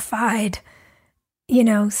 terrified,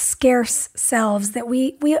 scarce selves that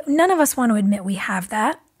we none of us want to admit we have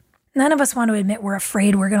that. None of us want to admit we're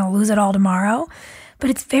afraid we're going to lose it all tomorrow, but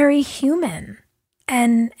it's very human.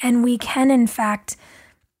 And we can, in fact,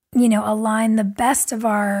 align the best of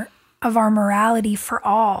our morality for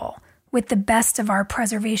all with the best of our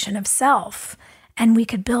preservation of self, and we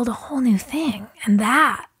could build a whole new thing. And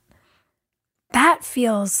that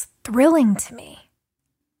feels thrilling to me.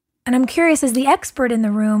 And I'm curious, as the expert in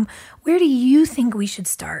the room, where do you think we should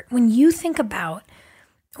start when you think about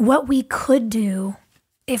what we could do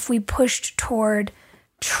if we pushed toward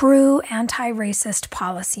true anti-racist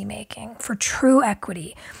policymaking for true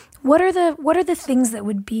equity? What are the things that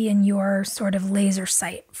would be in your sort of laser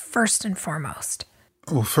sight first and foremost?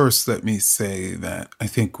 Well, first, let me say that I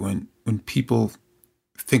think when people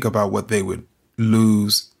think about what they would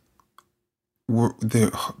lose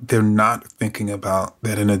they're not thinking about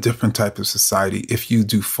that in a different type of society. If you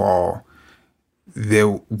do fall,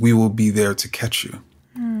 we will be there to catch you.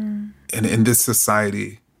 And in this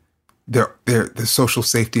society, the social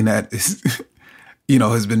safety net is,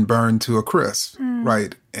 has been burned to a crisp,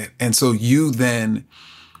 right? And so you then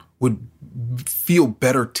would feel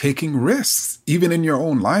better taking risks, even in your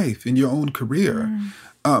own life, in your own career.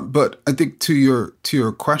 But I think to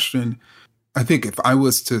your question, I think if I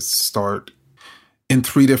was to start in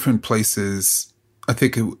 3 different places, I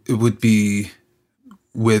think it would be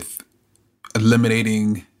with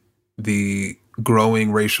eliminating the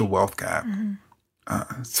growing racial wealth gap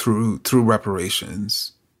through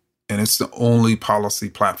reparations. And it's the only policy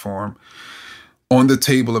platform on the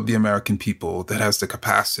table of the American people that has the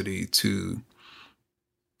capacity to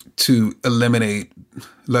eliminate,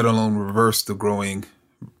 let alone reverse, the growing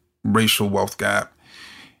racial wealth gap.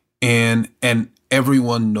 And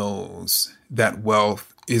everyone knows that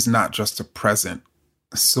wealth is not just a present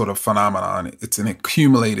sort of phenomenon. It's an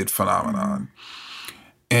accumulated phenomenon.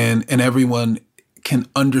 And everyone can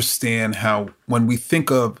understand how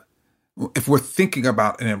if we're thinking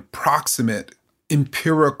about an approximate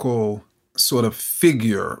empirical sort of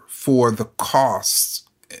figure for the costs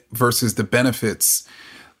versus the benefits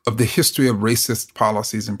of the history of racist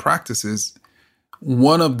policies and practices,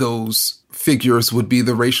 one of those figures would be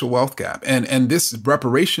the racial wealth gap. And this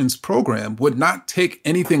reparations program would not take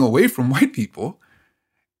anything away from white people.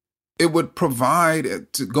 It would provide,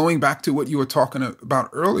 going back to what you were talking about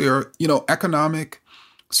earlier, economic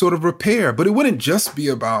sort of repair. But it wouldn't just be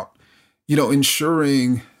about,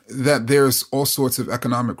 ensuring that there's all sorts of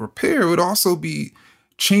economic repair. It would also be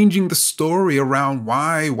changing the story around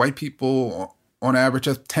why white people on average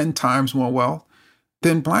have 10 times more wealth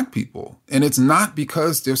than Black people. And it's not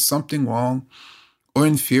because there's something wrong or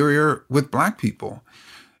inferior with Black people.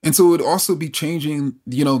 And so it would also be changing,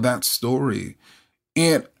 that story.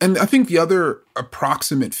 And I think the other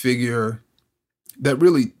approximate figure that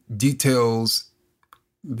really details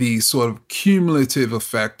the sort of cumulative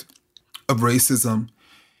effect of racism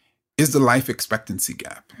is the life expectancy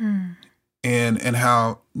gap. And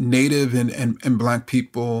how Native and Black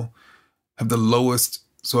people have the lowest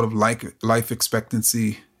sort of life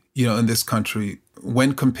expectancy, in this country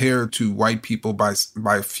when compared to white people by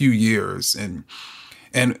a few years. And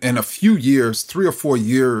a few years, 3 or 4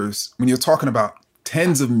 years, when you're talking about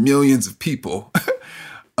tens of millions of people,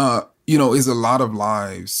 is a lot of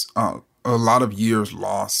lives, a lot of years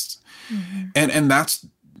lost. And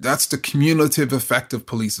that's the cumulative effect of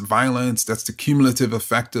police violence. That's the cumulative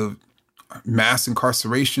effect of mass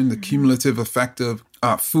incarceration, the cumulative effect of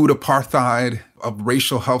food apartheid, of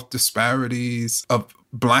racial health disparities, of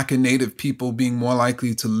Black and Native people being more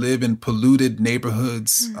likely to live in polluted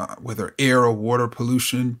neighborhoods, whether air or water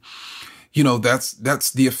pollution.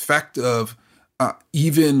 That's the effect of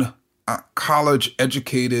even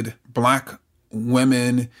college-educated Black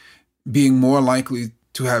women being more likely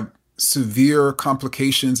to have severe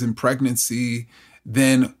complications in pregnancy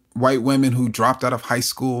than white women who dropped out of high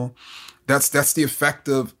school. That's the effect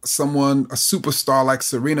of a superstar like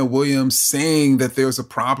Serena Williams, saying that there's a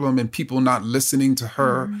problem and people not listening to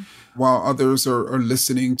her while others are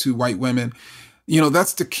listening to white women.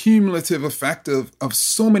 That's the cumulative effect of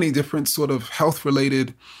so many different sort of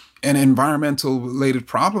health-related and environmental-related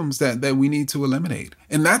problems that we need to eliminate.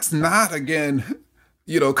 And that's not, again,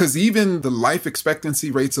 because even the life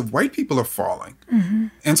expectancy rates of white people are falling.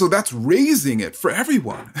 And so that's raising it for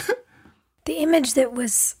everyone. The image that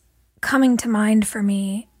was coming to mind for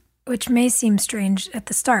me, which may seem strange at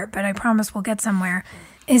the start, but I promise we'll get somewhere,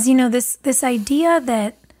 is, this idea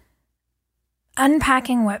that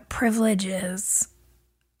unpacking what privilege is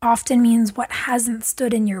often means what hasn't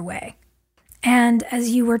stood in your way. And as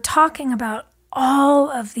you were talking about all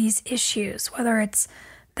of these issues, whether it's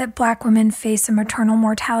that Black women face a maternal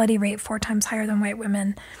mortality rate 4 times higher than white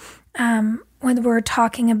women, when we're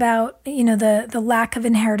talking about, the lack of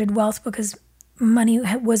inherited wealth because money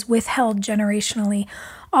was withheld generationally,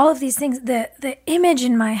 all of these things, the image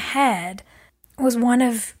in my head was one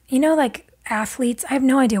of, like athletes. I have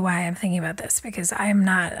no idea why I'm thinking about this because I'm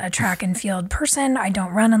not a track and field person. I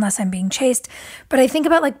don't run unless I'm being chased. But I think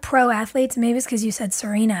about like pro athletes. Maybe it's because you said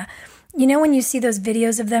Serena. When you see those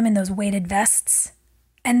videos of them in those weighted vests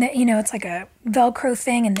and, it's like a Velcro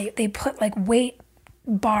thing and they put like weight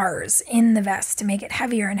bars in the vest to make it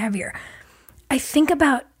heavier and heavier. I think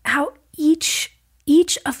about how each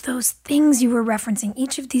of those things you were referencing,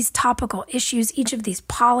 each of these topical issues, each of these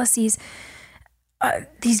policies,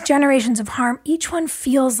 these generations of harm, each one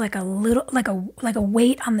feels like a little, like a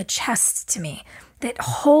weight on the chest to me. that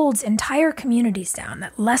holds entire communities down,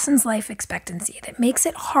 that lessens life expectancy, that makes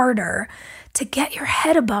it harder to get your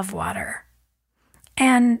head above water.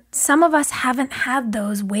 And some of us haven't had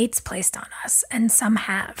those weights placed on us, and some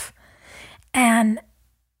have. And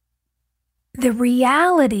the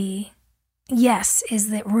reality, yes, is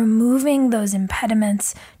that removing those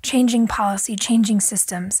impediments, changing policy, changing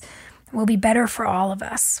systems will be better for all of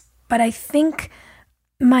us. But I think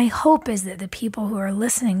my hope is that the people who are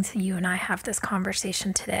listening to you and I have this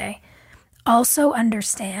conversation today also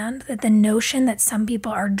understand that the notion that some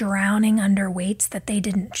people are drowning under weights that they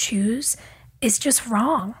didn't choose is just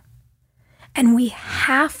wrong. And we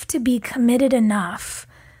have to be committed enough,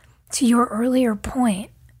 to your earlier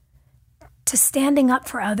point, to standing up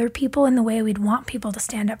for other people in the way we'd want people to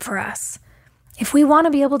stand up for us. If we want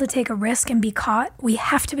to be able to take a risk and be caught, we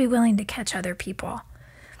have to be willing to catch other people.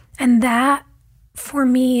 And that, for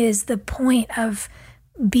me, is the point of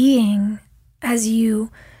being, as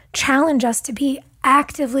you challenge us to be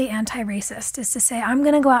actively anti-racist, is to say, I'm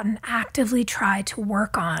going to go out and actively try to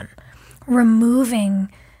work on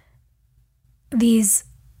removing these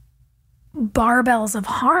barbells of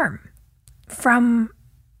harm from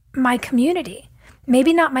my community.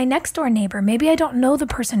 Maybe not my next door neighbor. Maybe I don't know the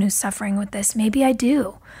person who's suffering with this. Maybe I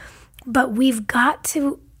do. But we've got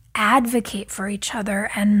to advocate for each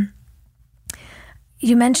other. And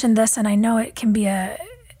you mentioned this, and I know it can be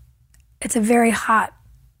it's a very hot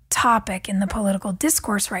topic in the political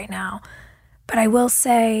discourse right now. But I will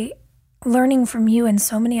say, learning from you and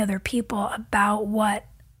so many other people about what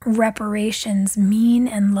reparations mean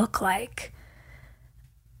and look like,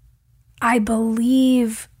 I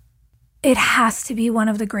believe it has to be one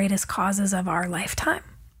of the greatest causes of our lifetime.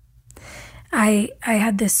 I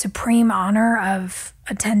had this supreme honor of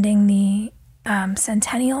attending the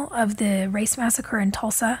centennial of the race massacre in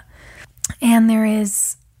Tulsa, and there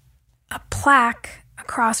is a plaque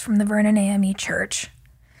across from the Vernon AME Church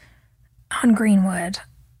on Greenwood,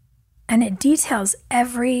 and it details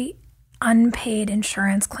every unpaid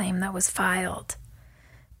insurance claim that was filed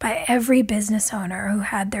by every business owner who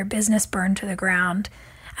had their business burned to the ground.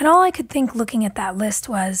 And all I could think looking at that list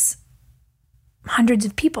was hundreds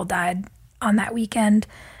of people died on that weekend.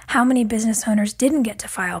 How many business owners didn't get to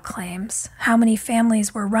file claims? How many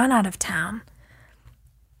families were run out of town?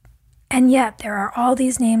 And yet there are all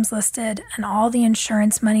these names listed and all the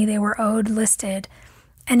insurance money they were owed listed.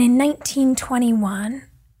 And in 1921,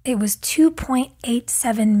 it was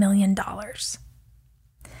 $2.87 million.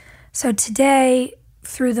 So today,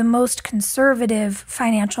 through the most conservative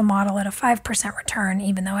financial model at a 5% return,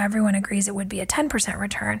 even though everyone agrees it would be a 10%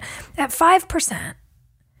 return, at 5%,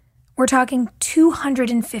 we're talking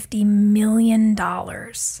 $250 million. And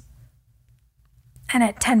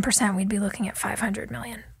at 10%, we'd be looking at $500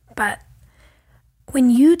 million. But when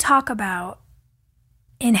you talk about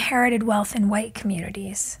inherited wealth in white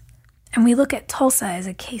communities, and we look at Tulsa as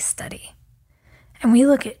a case study, and we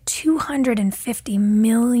look at $250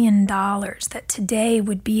 million that today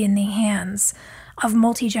would be in the hands of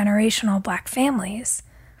multi-generational Black families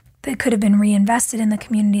that could have been reinvested in the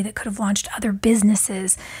community, that could have launched other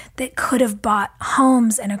businesses, that could have bought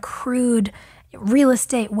homes and accrued real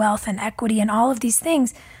estate wealth and equity and all of these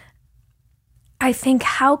things, I think,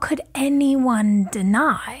 how could anyone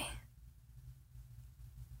deny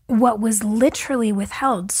what was literally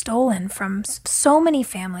withheld, stolen from so many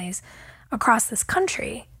families across this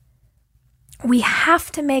country? We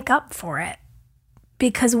have to make up for it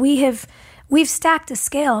because we've stacked a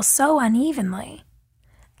scale so unevenly.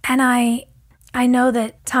 And I know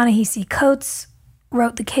that Ta-Nehisi Coates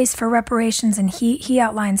wrote The Case for Reparations, and he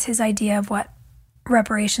outlines his idea of what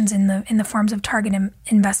reparations in the forms of targeted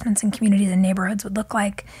investments in communities and neighborhoods would look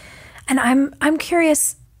like. And I'm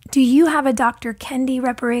curious, do you have a Dr. Kendi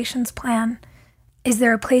reparations plan? Is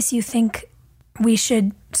there a place you think we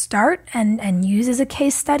should start and use as a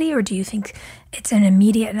case study, or do you think it's an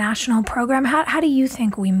immediate national program? How do you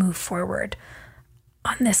think we move forward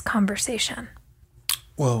on this conversation?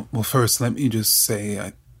 Well, first, let me just say,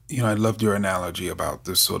 I loved your analogy about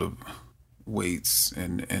this sort of weights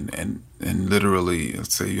and literally,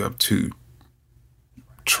 let's say you have two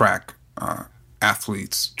track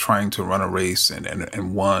athletes trying to run a race,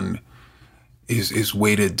 and one is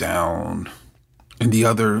weighted down, and the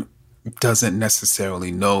other doesn't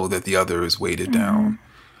necessarily know that the other is weighted down.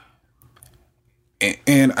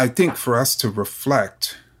 And I think for us to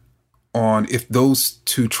reflect on if those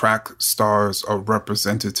two track stars are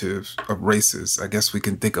representative of races, I guess we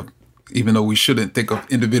can think of, even though we shouldn't think of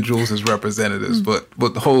individuals as representatives, but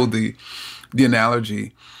hold the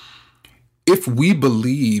analogy. If we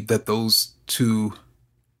believe that those two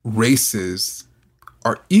races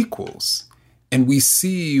are equals, and we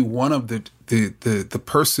see one of the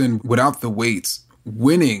person without the weights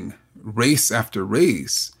winning race after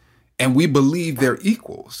race, and we believe they're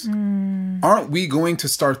equals, aren't we going to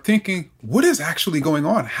start thinking, what is actually going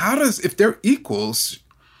on? If they're equals,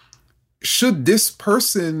 should this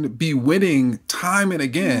person be winning time and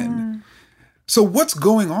again? So what's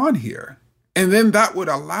going on here? And then that would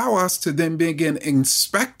allow us to then begin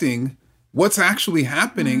inspecting what's actually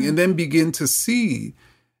happening and then begin to see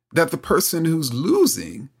that the person who's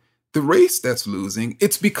losing, the race that's losing,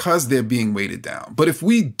 it's because they're being weighted down. But if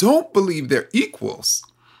we don't believe they're equals,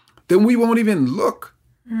 then we won't even look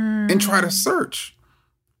and try to search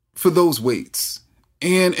for those weights.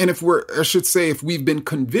 And if if we've been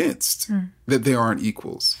convinced that they aren't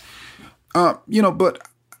equals, but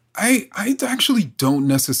I actually don't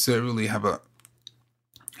necessarily have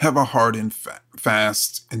a hard and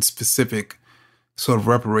fast and specific sort of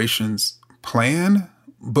reparations plan.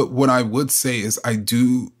 But what I would say is I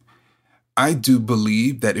do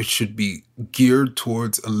believe that it should be geared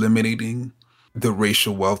towards eliminating the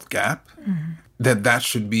racial wealth gap, that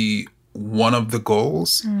should be one of the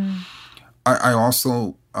goals. I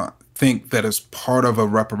also think that as part of a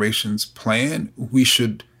reparations plan, we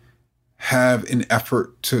should have an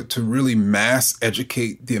effort to really mass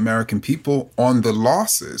educate the American people on the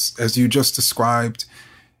losses, as you just described,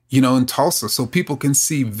 in Tulsa, so people can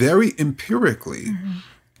see very empirically,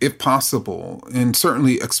 if possible, and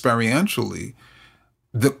certainly experientially,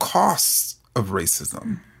 the costs of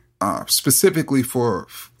racism, specifically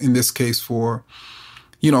in this case, for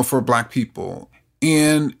Black people.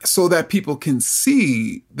 And so that people can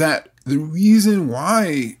see that the reason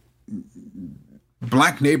why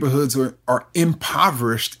Black neighborhoods are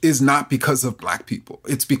impoverished is not because of Black people.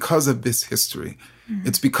 It's because of this history.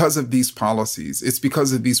 It's because of these policies. It's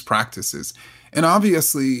because of these practices. And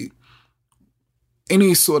obviously,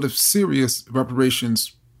 any sort of serious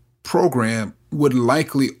reparations program would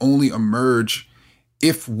likely only emerge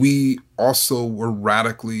if we also were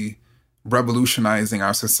radically revolutionizing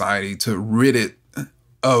our society to rid it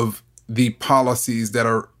of the policies that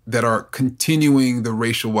are continuing the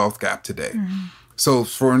racial wealth gap today. So,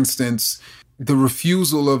 for instance, the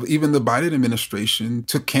refusal of even the Biden administration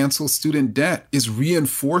to cancel student debt is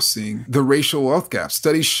reinforcing the racial wealth gap.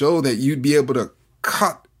 Studies show that you'd be able to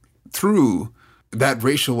cut through that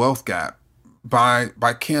racial wealth gap by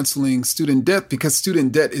canceling student debt, because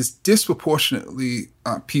student debt is disproportionately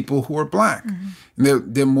people who are Black.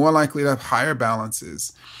 And they're more likely to have higher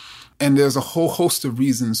balances. And there's a whole host of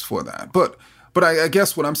reasons for that. But I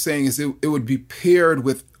guess what I'm saying is it would be paired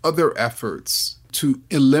with other efforts to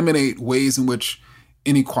eliminate ways in which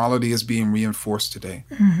inequality is being reinforced today.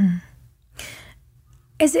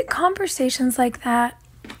 Is it conversations like that,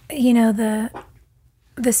 the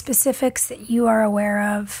specifics that you are aware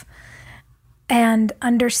of, and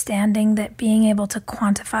understanding that being able to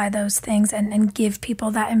quantify those things and give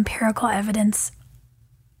people that empirical evidence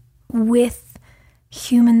with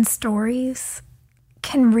human stories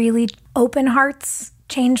can really open hearts,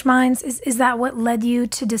 change minds? Is that what led you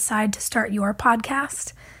to decide to start your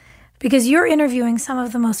podcast? Because you're interviewing some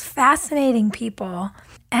of the most fascinating people,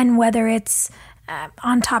 and whether it's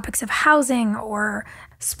on topics of housing or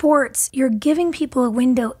sports, you're giving people a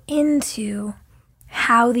window into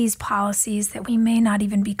how these policies that we may not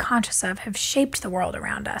even be conscious of have shaped the world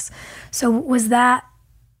around us. So was that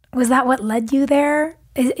what led you there?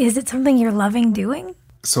 Is it something you're loving doing?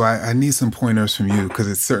 So I need some pointers from you, because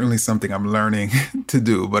it's certainly something I'm learning to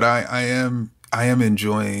do. But I am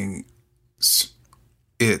enjoying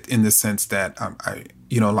it in the sense that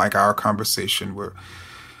like our conversation, we're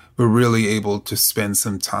really able to spend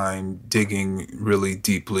some time digging really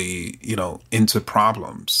deeply, into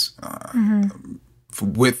problems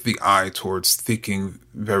with the eye towards thinking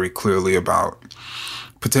very clearly about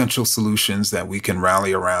potential solutions that we can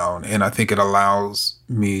rally around. And I think it allows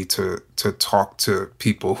me to talk to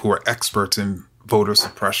people who are experts in voter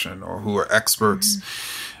suppression, or who are experts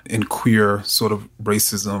in queer sort of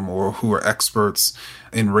racism, or who are experts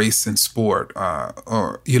in race and sport,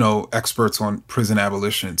 or experts on prison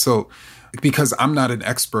abolition. So because I'm not an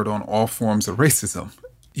expert on all forms of racism,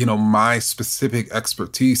 my specific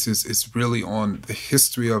expertise is really on the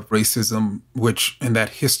history of racism, and that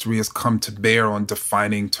history has come to bear on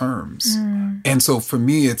defining terms. And so for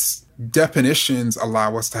me, it's definitions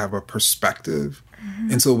allow us to have a perspective.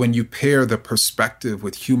 And so when you pair the perspective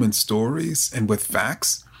with human stories and with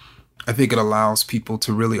facts, I think it allows people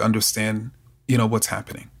to really understand, what's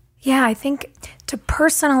happening. Yeah, I think to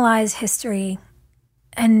personalize history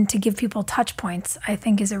and to give people touch points, I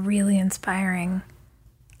think is a really inspiring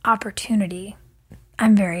opportunity.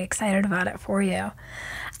 I'm very excited about it for you.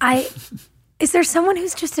 Is there someone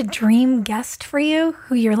who's just a dream guest for you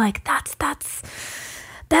who you're like, that's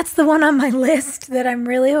the one on my list that I'm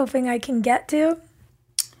really hoping I can get to?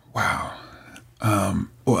 Wow.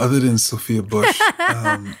 Well, other than Sophia Bush.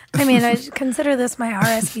 I mean, I consider this my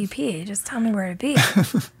RSVP. Just tell me where to be.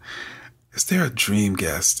 Is there a dream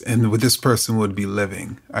guest? And this person would be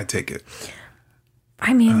living, I take it.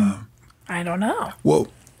 I mean, I don't know. Well,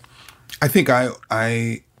 I think I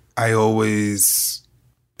always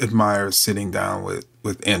admire sitting down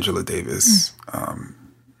with Angela Davis.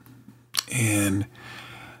 And,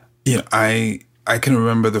 you know, I can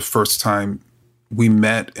remember the first time we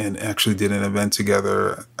met and actually did an event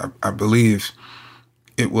together. I believe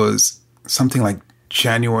it was something like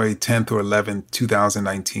January 10th or 11th,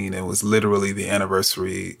 2019. It was literally the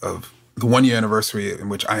anniversary of the 1-year anniversary in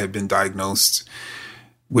which I had been diagnosed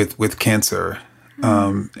with cancer.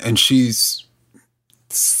 And she's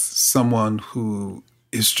someone who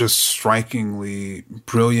is just strikingly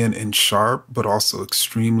brilliant and sharp, but also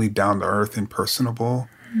extremely down to earth and personable.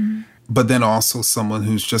 But then also someone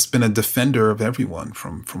who's just been a defender of everyone,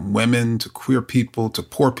 from women to queer people to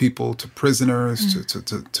poor people to prisoners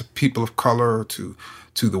to people of color to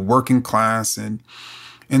the working class. And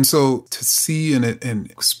so to see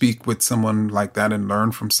and speak with someone like that and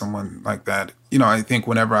learn from someone like that, you know, I think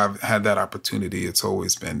whenever I've had that opportunity, it's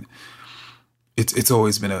always been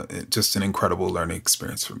just an incredible learning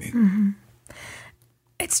experience for me.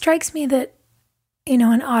 It strikes me that, you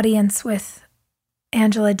know, an audience with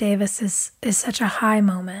Angela Davis is such a high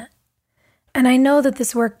moment. And I know that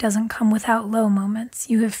this work doesn't come without low moments.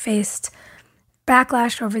 You have faced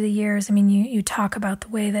backlash over the years. I mean, you talk about the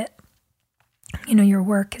way that, you know, your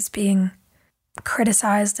work is being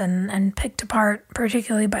criticized and picked apart,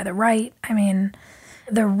 particularly by the right. I mean,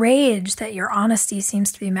 the rage that your honesty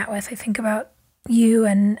seems to be met with. I think about you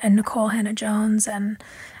and Nikole Hannah-Jones and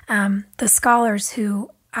the scholars who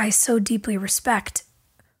I so deeply respect,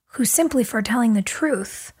 who simply for telling the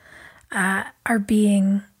truth are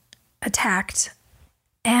being attacked.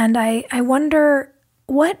 And I wonder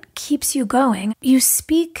what keeps you going. You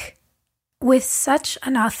speak with such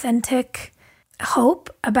an authentic hope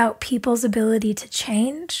about people's ability to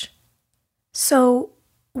change. So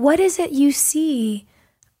what is it you see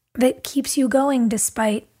that keeps you going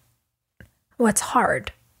despite what's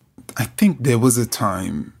hard? I think there was a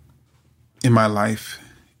time in my life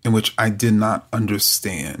in which I did not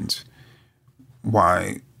understand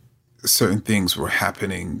why certain things were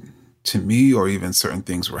happening to me or even certain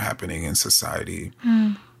things were happening in society.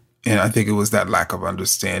 And I think it was that lack of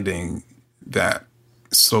understanding that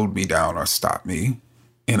slowed me down or stopped me.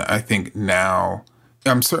 And I think now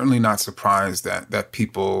I'm certainly not surprised that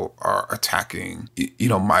people are attacking, you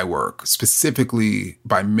know, my work specifically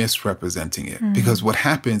by misrepresenting it. Because what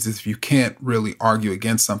happens is if you can't really argue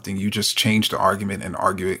against something, you just change the argument and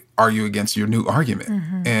argue against your new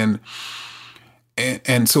argument.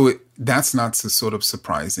 And so that's not so sort of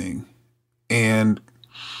surprising. And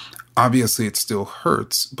obviously it still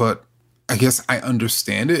hurts, but I guess I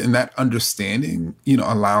understand it. And that understanding, you know,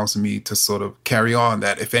 allows me to sort of carry on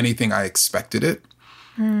that if anything, I expected it.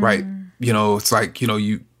 Right. You know, it's like, you know,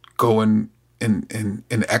 you go and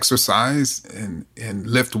exercise and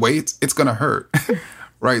lift weights, it's going to hurt.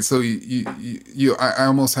 Right. So I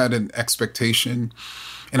almost had an expectation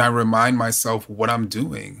and I remind myself what I'm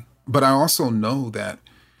doing. But I also know that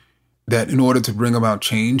in order to bring about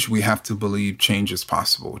change, we have to believe change is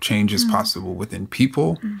possible. Change is possible within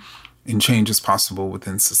people and change is possible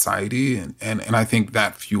within society. And I think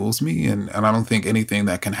that fuels me. And I don't think anything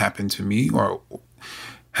that can happen to me or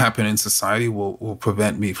happen in society will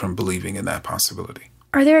prevent me from believing in that possibility.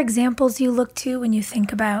 Are there examples you look to when you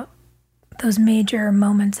think about those major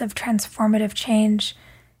moments of transformative change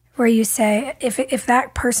where you say, if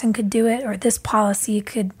that person could do it or this policy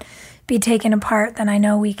could be taken apart, then I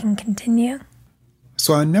know we can continue?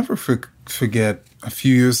 So I never forget a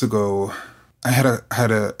few years ago, I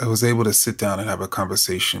was able to sit down and have a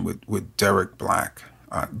conversation with Derek Black.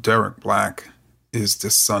 Derek Black is the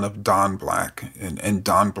son of Don Black, and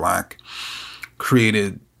Don Black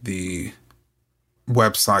created the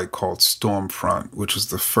website called Stormfront, which was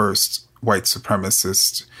the first white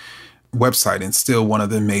supremacist website and still one of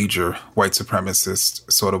the major white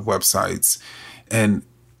supremacist sort of websites. And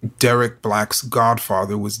Derek Black's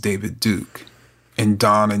godfather was David Duke. And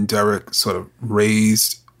Don and Derek sort of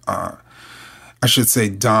raised, Don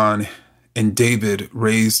and David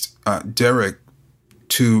raised Derek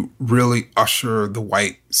to really usher the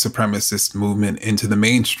white supremacist movement into the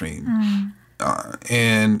mainstream.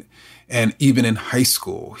 And even in high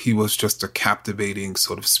school, he was just a captivating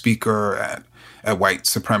sort of speaker at white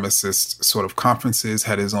supremacist sort of conferences,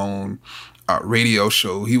 had his own radio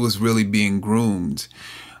show. He was really being groomed.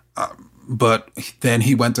 But then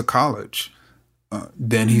he went to college.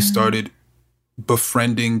 Then he started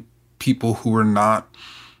befriending people who were not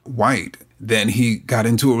white. Then he got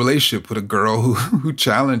into a relationship with a girl who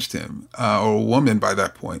challenged him, or a woman by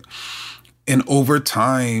that point. And over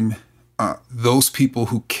time, those people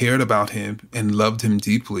who cared about him and loved him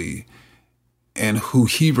deeply and who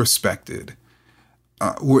he respected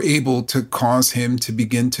were able to cause him to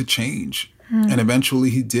begin to change. And eventually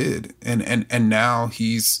he did. And now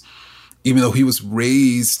he's, even though he was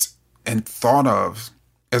raised and thought of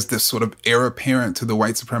as this sort of heir apparent to the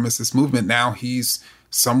white supremacist movement, now he's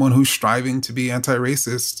someone who's striving to be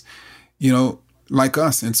anti-racist, like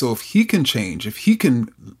us. And so if he can change, if he can,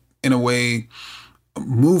 in a way,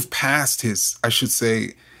 move past his, I should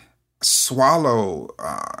say, swallow,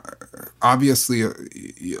 obviously,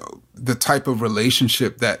 the type of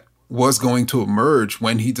relationship that was going to emerge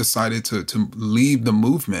when he decided to leave the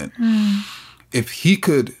movement. If he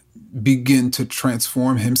could begin to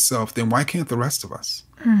transform himself, then why can't the rest of us?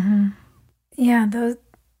 Mm-hmm. Yeah,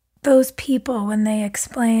 those people, when they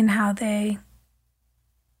explain how they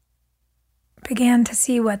began to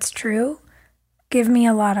see what's true, give me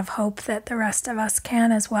a lot of hope that the rest of us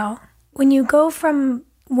can as well. When you go from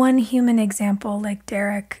one human example like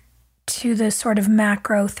Derek to the sort of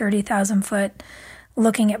macro 30,000 foot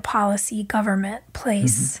looking at policy, government,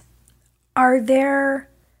 place, are there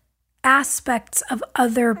aspects of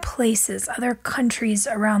other places, other countries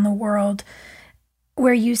around the world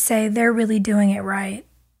where you say they're really doing it right?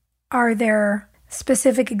 Are there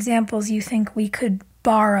specific examples you think we could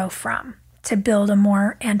borrow from to build a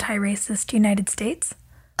more anti-racist United States?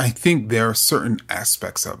 I think there are certain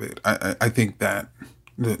aspects of it. I think that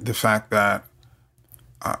the fact that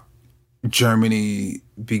Germany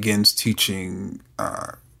begins teaching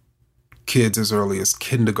kids as early as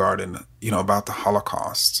kindergarten, about the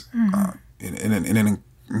Holocaust in an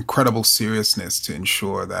incredible seriousness to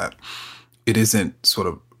ensure that it isn't sort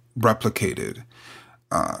of replicated.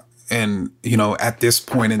 And, at this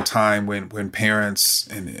point in time when parents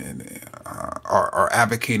are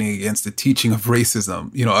advocating against the teaching of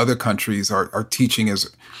racism, other countries are teaching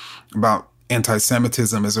about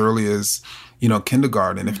anti-Semitism as early as,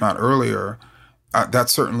 kindergarten, if not earlier.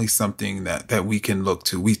 That's certainly something that we can look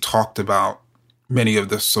to. We talked about many of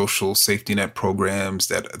the social safety net programs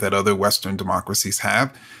that other Western democracies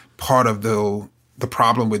have. Part of the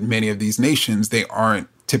problem with many of these nations, they aren't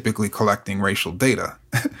typically collecting racial data.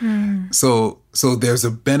 So there's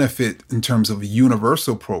a benefit in terms of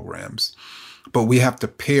universal programs, but we have to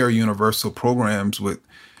pair universal programs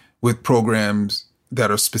with programs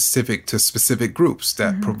that are specific to specific groups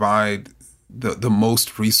that provide the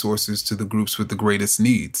most resources to the groups with the greatest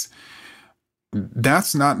needs.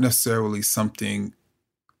 That's not necessarily something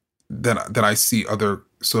that I see other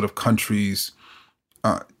sort of countries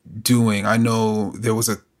doing. I know there was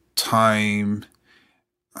a time,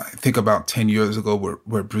 I think about 10 years ago,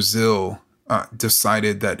 where Brazil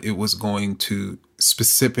decided that it was going to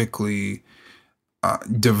specifically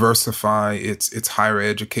diversify its higher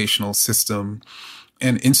educational system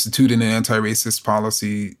and institute an anti-racist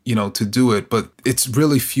policy, to do it. But it's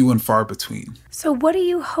really few and far between. So what do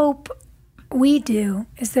you hope we do?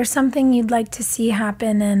 Is there something you'd like to see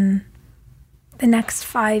happen in the next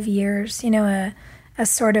 5 years? A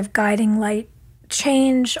sort of guiding light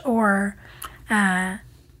change or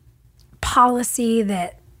policy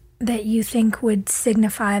that you think would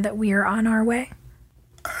signify that we are on our way?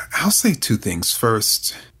 I'll say two things.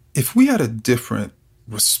 First, if we had a different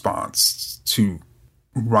response to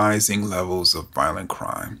rising levels of violent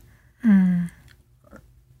crime,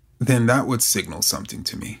 then that would signal something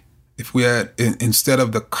to me. If we had, instead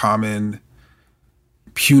of the common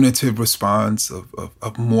punitive response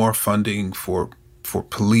of more funding for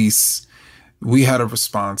police, we had a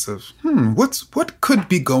response of, what could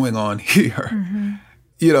be going on here?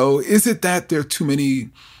 Is it that there are too many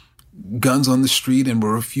guns on the street and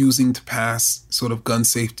we're refusing to pass sort of gun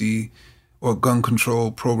safety or gun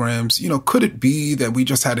control programs? Could it be that we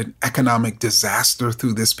just had an economic disaster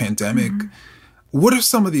through this pandemic? What are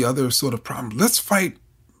some of the other sort of problems? Let's fight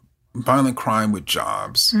violent crime with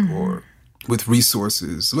jobs or with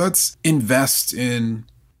resources. Let's invest in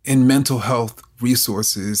mental health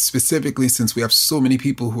resources, specifically since we have so many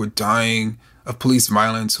people who are dying of police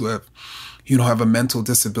violence, who have a mental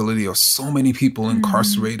disability, or so many people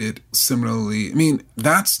incarcerated similarly. I mean,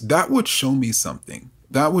 that would show me something.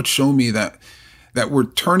 That would show me that that we're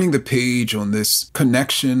turning the page on this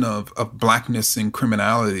connection of Blackness and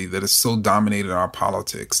criminality that has so dominated our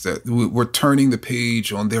politics, that we're turning the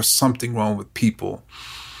page on there's something wrong with people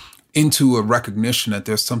into a recognition that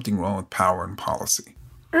there's something wrong with power and policy.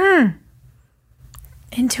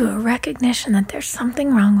 Into a recognition that there's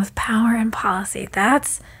something wrong with power and policy.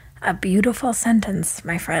 That's a beautiful sentence,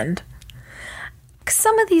 my friend.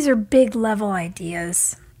 Some of these are big level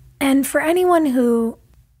ideas. And for anyone who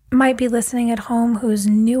might be listening at home who's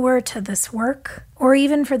newer to this work, or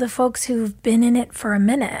even for the folks who've been in it for a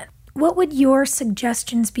minute, what would your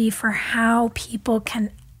suggestions be for how people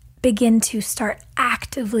can begin to start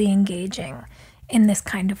actively engaging in this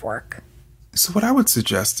kind of work? So what I would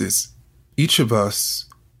suggest is each of us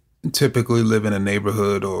typically live in a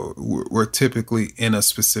neighborhood, or we're typically in a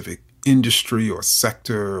specific industry or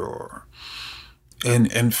sector, or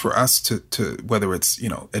and for us to whether it's, you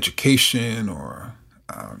know, education or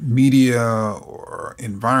media or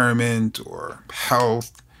environment or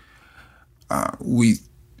health, we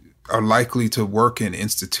are likely to work in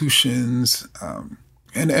institutions,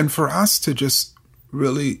 and for us to just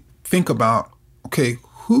really think about, okay,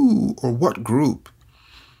 who or what group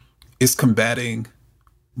is combating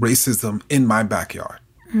racism in my backyard,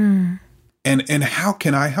 and how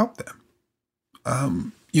can I help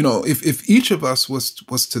them? You know, if each of us was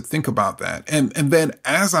to think about that, and then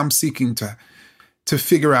as I'm seeking to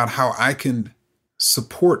figure out how I can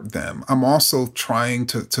support them, I'm also trying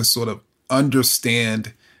to sort of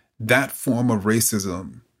understand that form of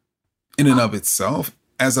racism in and of itself,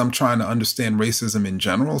 as I'm trying to understand racism in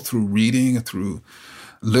general through reading, through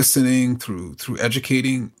listening, through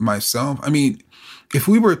educating myself. I mean, if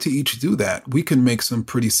we were to each do that, we can make some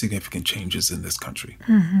pretty significant changes in this country.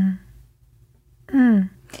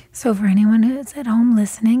 So for anyone who's at home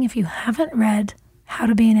listening, if you haven't read How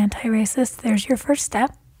to Be an Anti-Racist, there's your first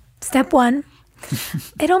step. Step one.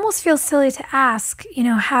 It almost feels silly to ask, you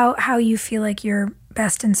know, how you feel like you're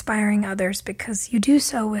best inspiring others, because you do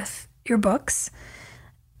so with your books.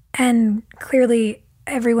 And clearly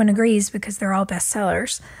everyone agrees because they're all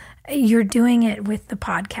bestsellers. You're doing it with the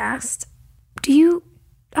podcast. Do you,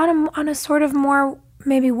 on a sort of more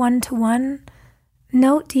maybe one-to-one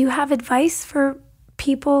note, do you have advice for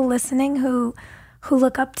people listening who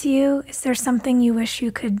look up to you? Is there something you wish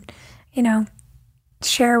you could, you know,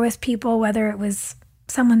 share with people, whether it was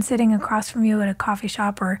someone sitting across from you at a coffee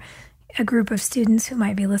shop or a group of students who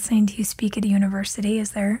might be listening to you speak at a university?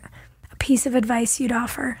 Is there a piece of advice you'd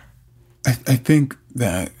offer? I think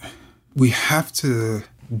that we have to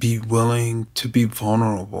be willing to be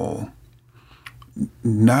vulnerable,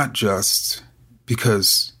 not just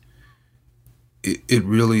because it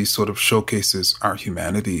really sort of showcases our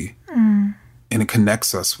humanity and it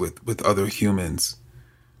connects us with other humans,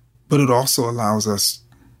 but it also allows us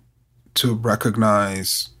to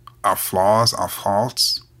recognize our flaws, our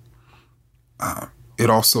faults. It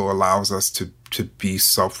also allows us to be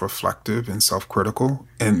self-reflective and self-critical,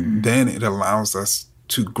 and then it allows us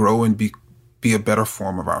to grow and be a better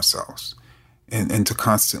form of ourselves, and to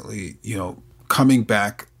constantly, you know, coming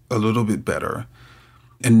back a little bit better,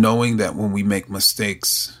 and knowing that when we make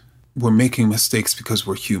mistakes, we're making mistakes because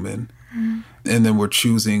we're human, and then we're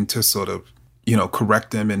choosing to sort of, you know,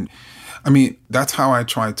 correct them. And I mean, that's how I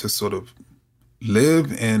try to sort of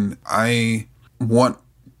live, and I want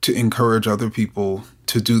to encourage other people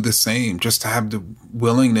to do the same, just to have the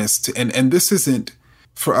willingness to, and this isn't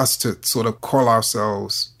for us to sort of call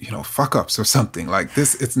ourselves, you know, fuck ups or something like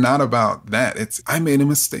this. It's not about that. It's, I made a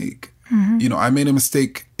mistake. You know, I made a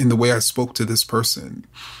mistake in the way I spoke to this person.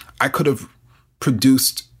 I could have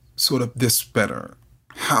produced sort of this better.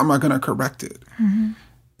 How am I going to correct it?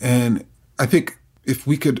 And I think if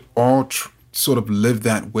we could all sort of live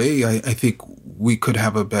that way, I think we could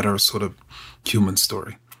have a better sort of human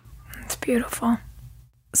story. It's beautiful.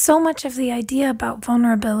 So much of the idea about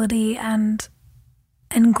vulnerability and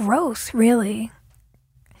growth, really,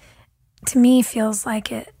 to me feels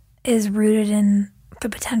like it is rooted in the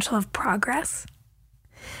potential of progress.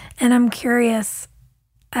 And I'm curious,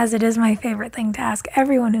 as it is my favorite thing to ask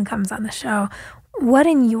everyone who comes on the show, what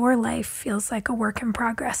in your life feels like a work in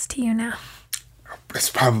progress to you now? It's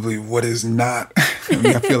probably what is not. I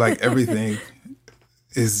mean, I feel like everything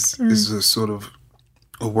is a sort of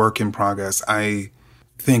a work in progress. I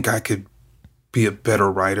think I could be a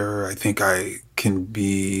better writer. I think I can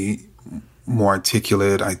be more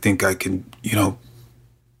articulate. I think I can, you know,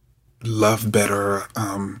 love better.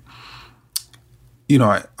 You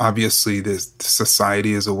know, obviously this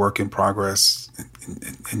society is a work in progress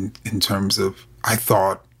in terms of, I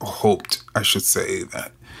thought or hoped, I should say,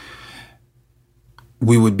 that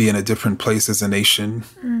we would be in a different place as a nation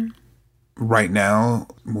right now,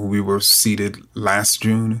 when we were seated last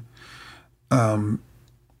June, I'm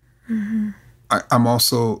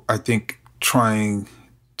also, I think, trying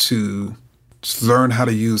to learn how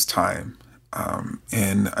to use time.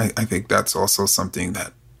 And I think that's also something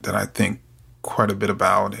that I think quite a bit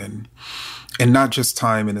about, and not just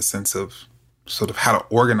time in the sense of sort of how to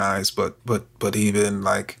organize, but even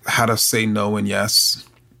like how to say no and yes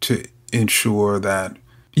to ensure that,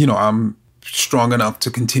 I'm strong enough to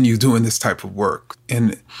continue doing this type of work.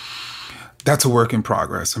 And that's a work in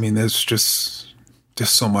progress. I mean, there's just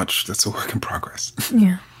so much that's a work in progress.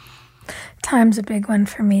 Yeah. Time's a big one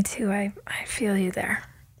for me too. I feel you there.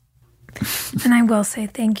 And I will say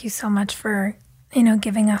thank you so much for,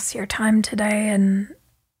 giving us your time today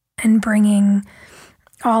and bringing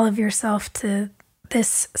all of yourself to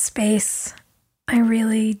this space. I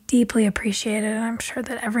really deeply appreciate it. And I'm sure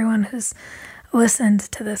that everyone who's listened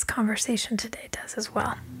to this conversation today does as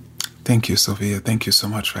well. Thank you, Sophia. Thank you so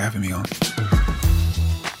much for having me on.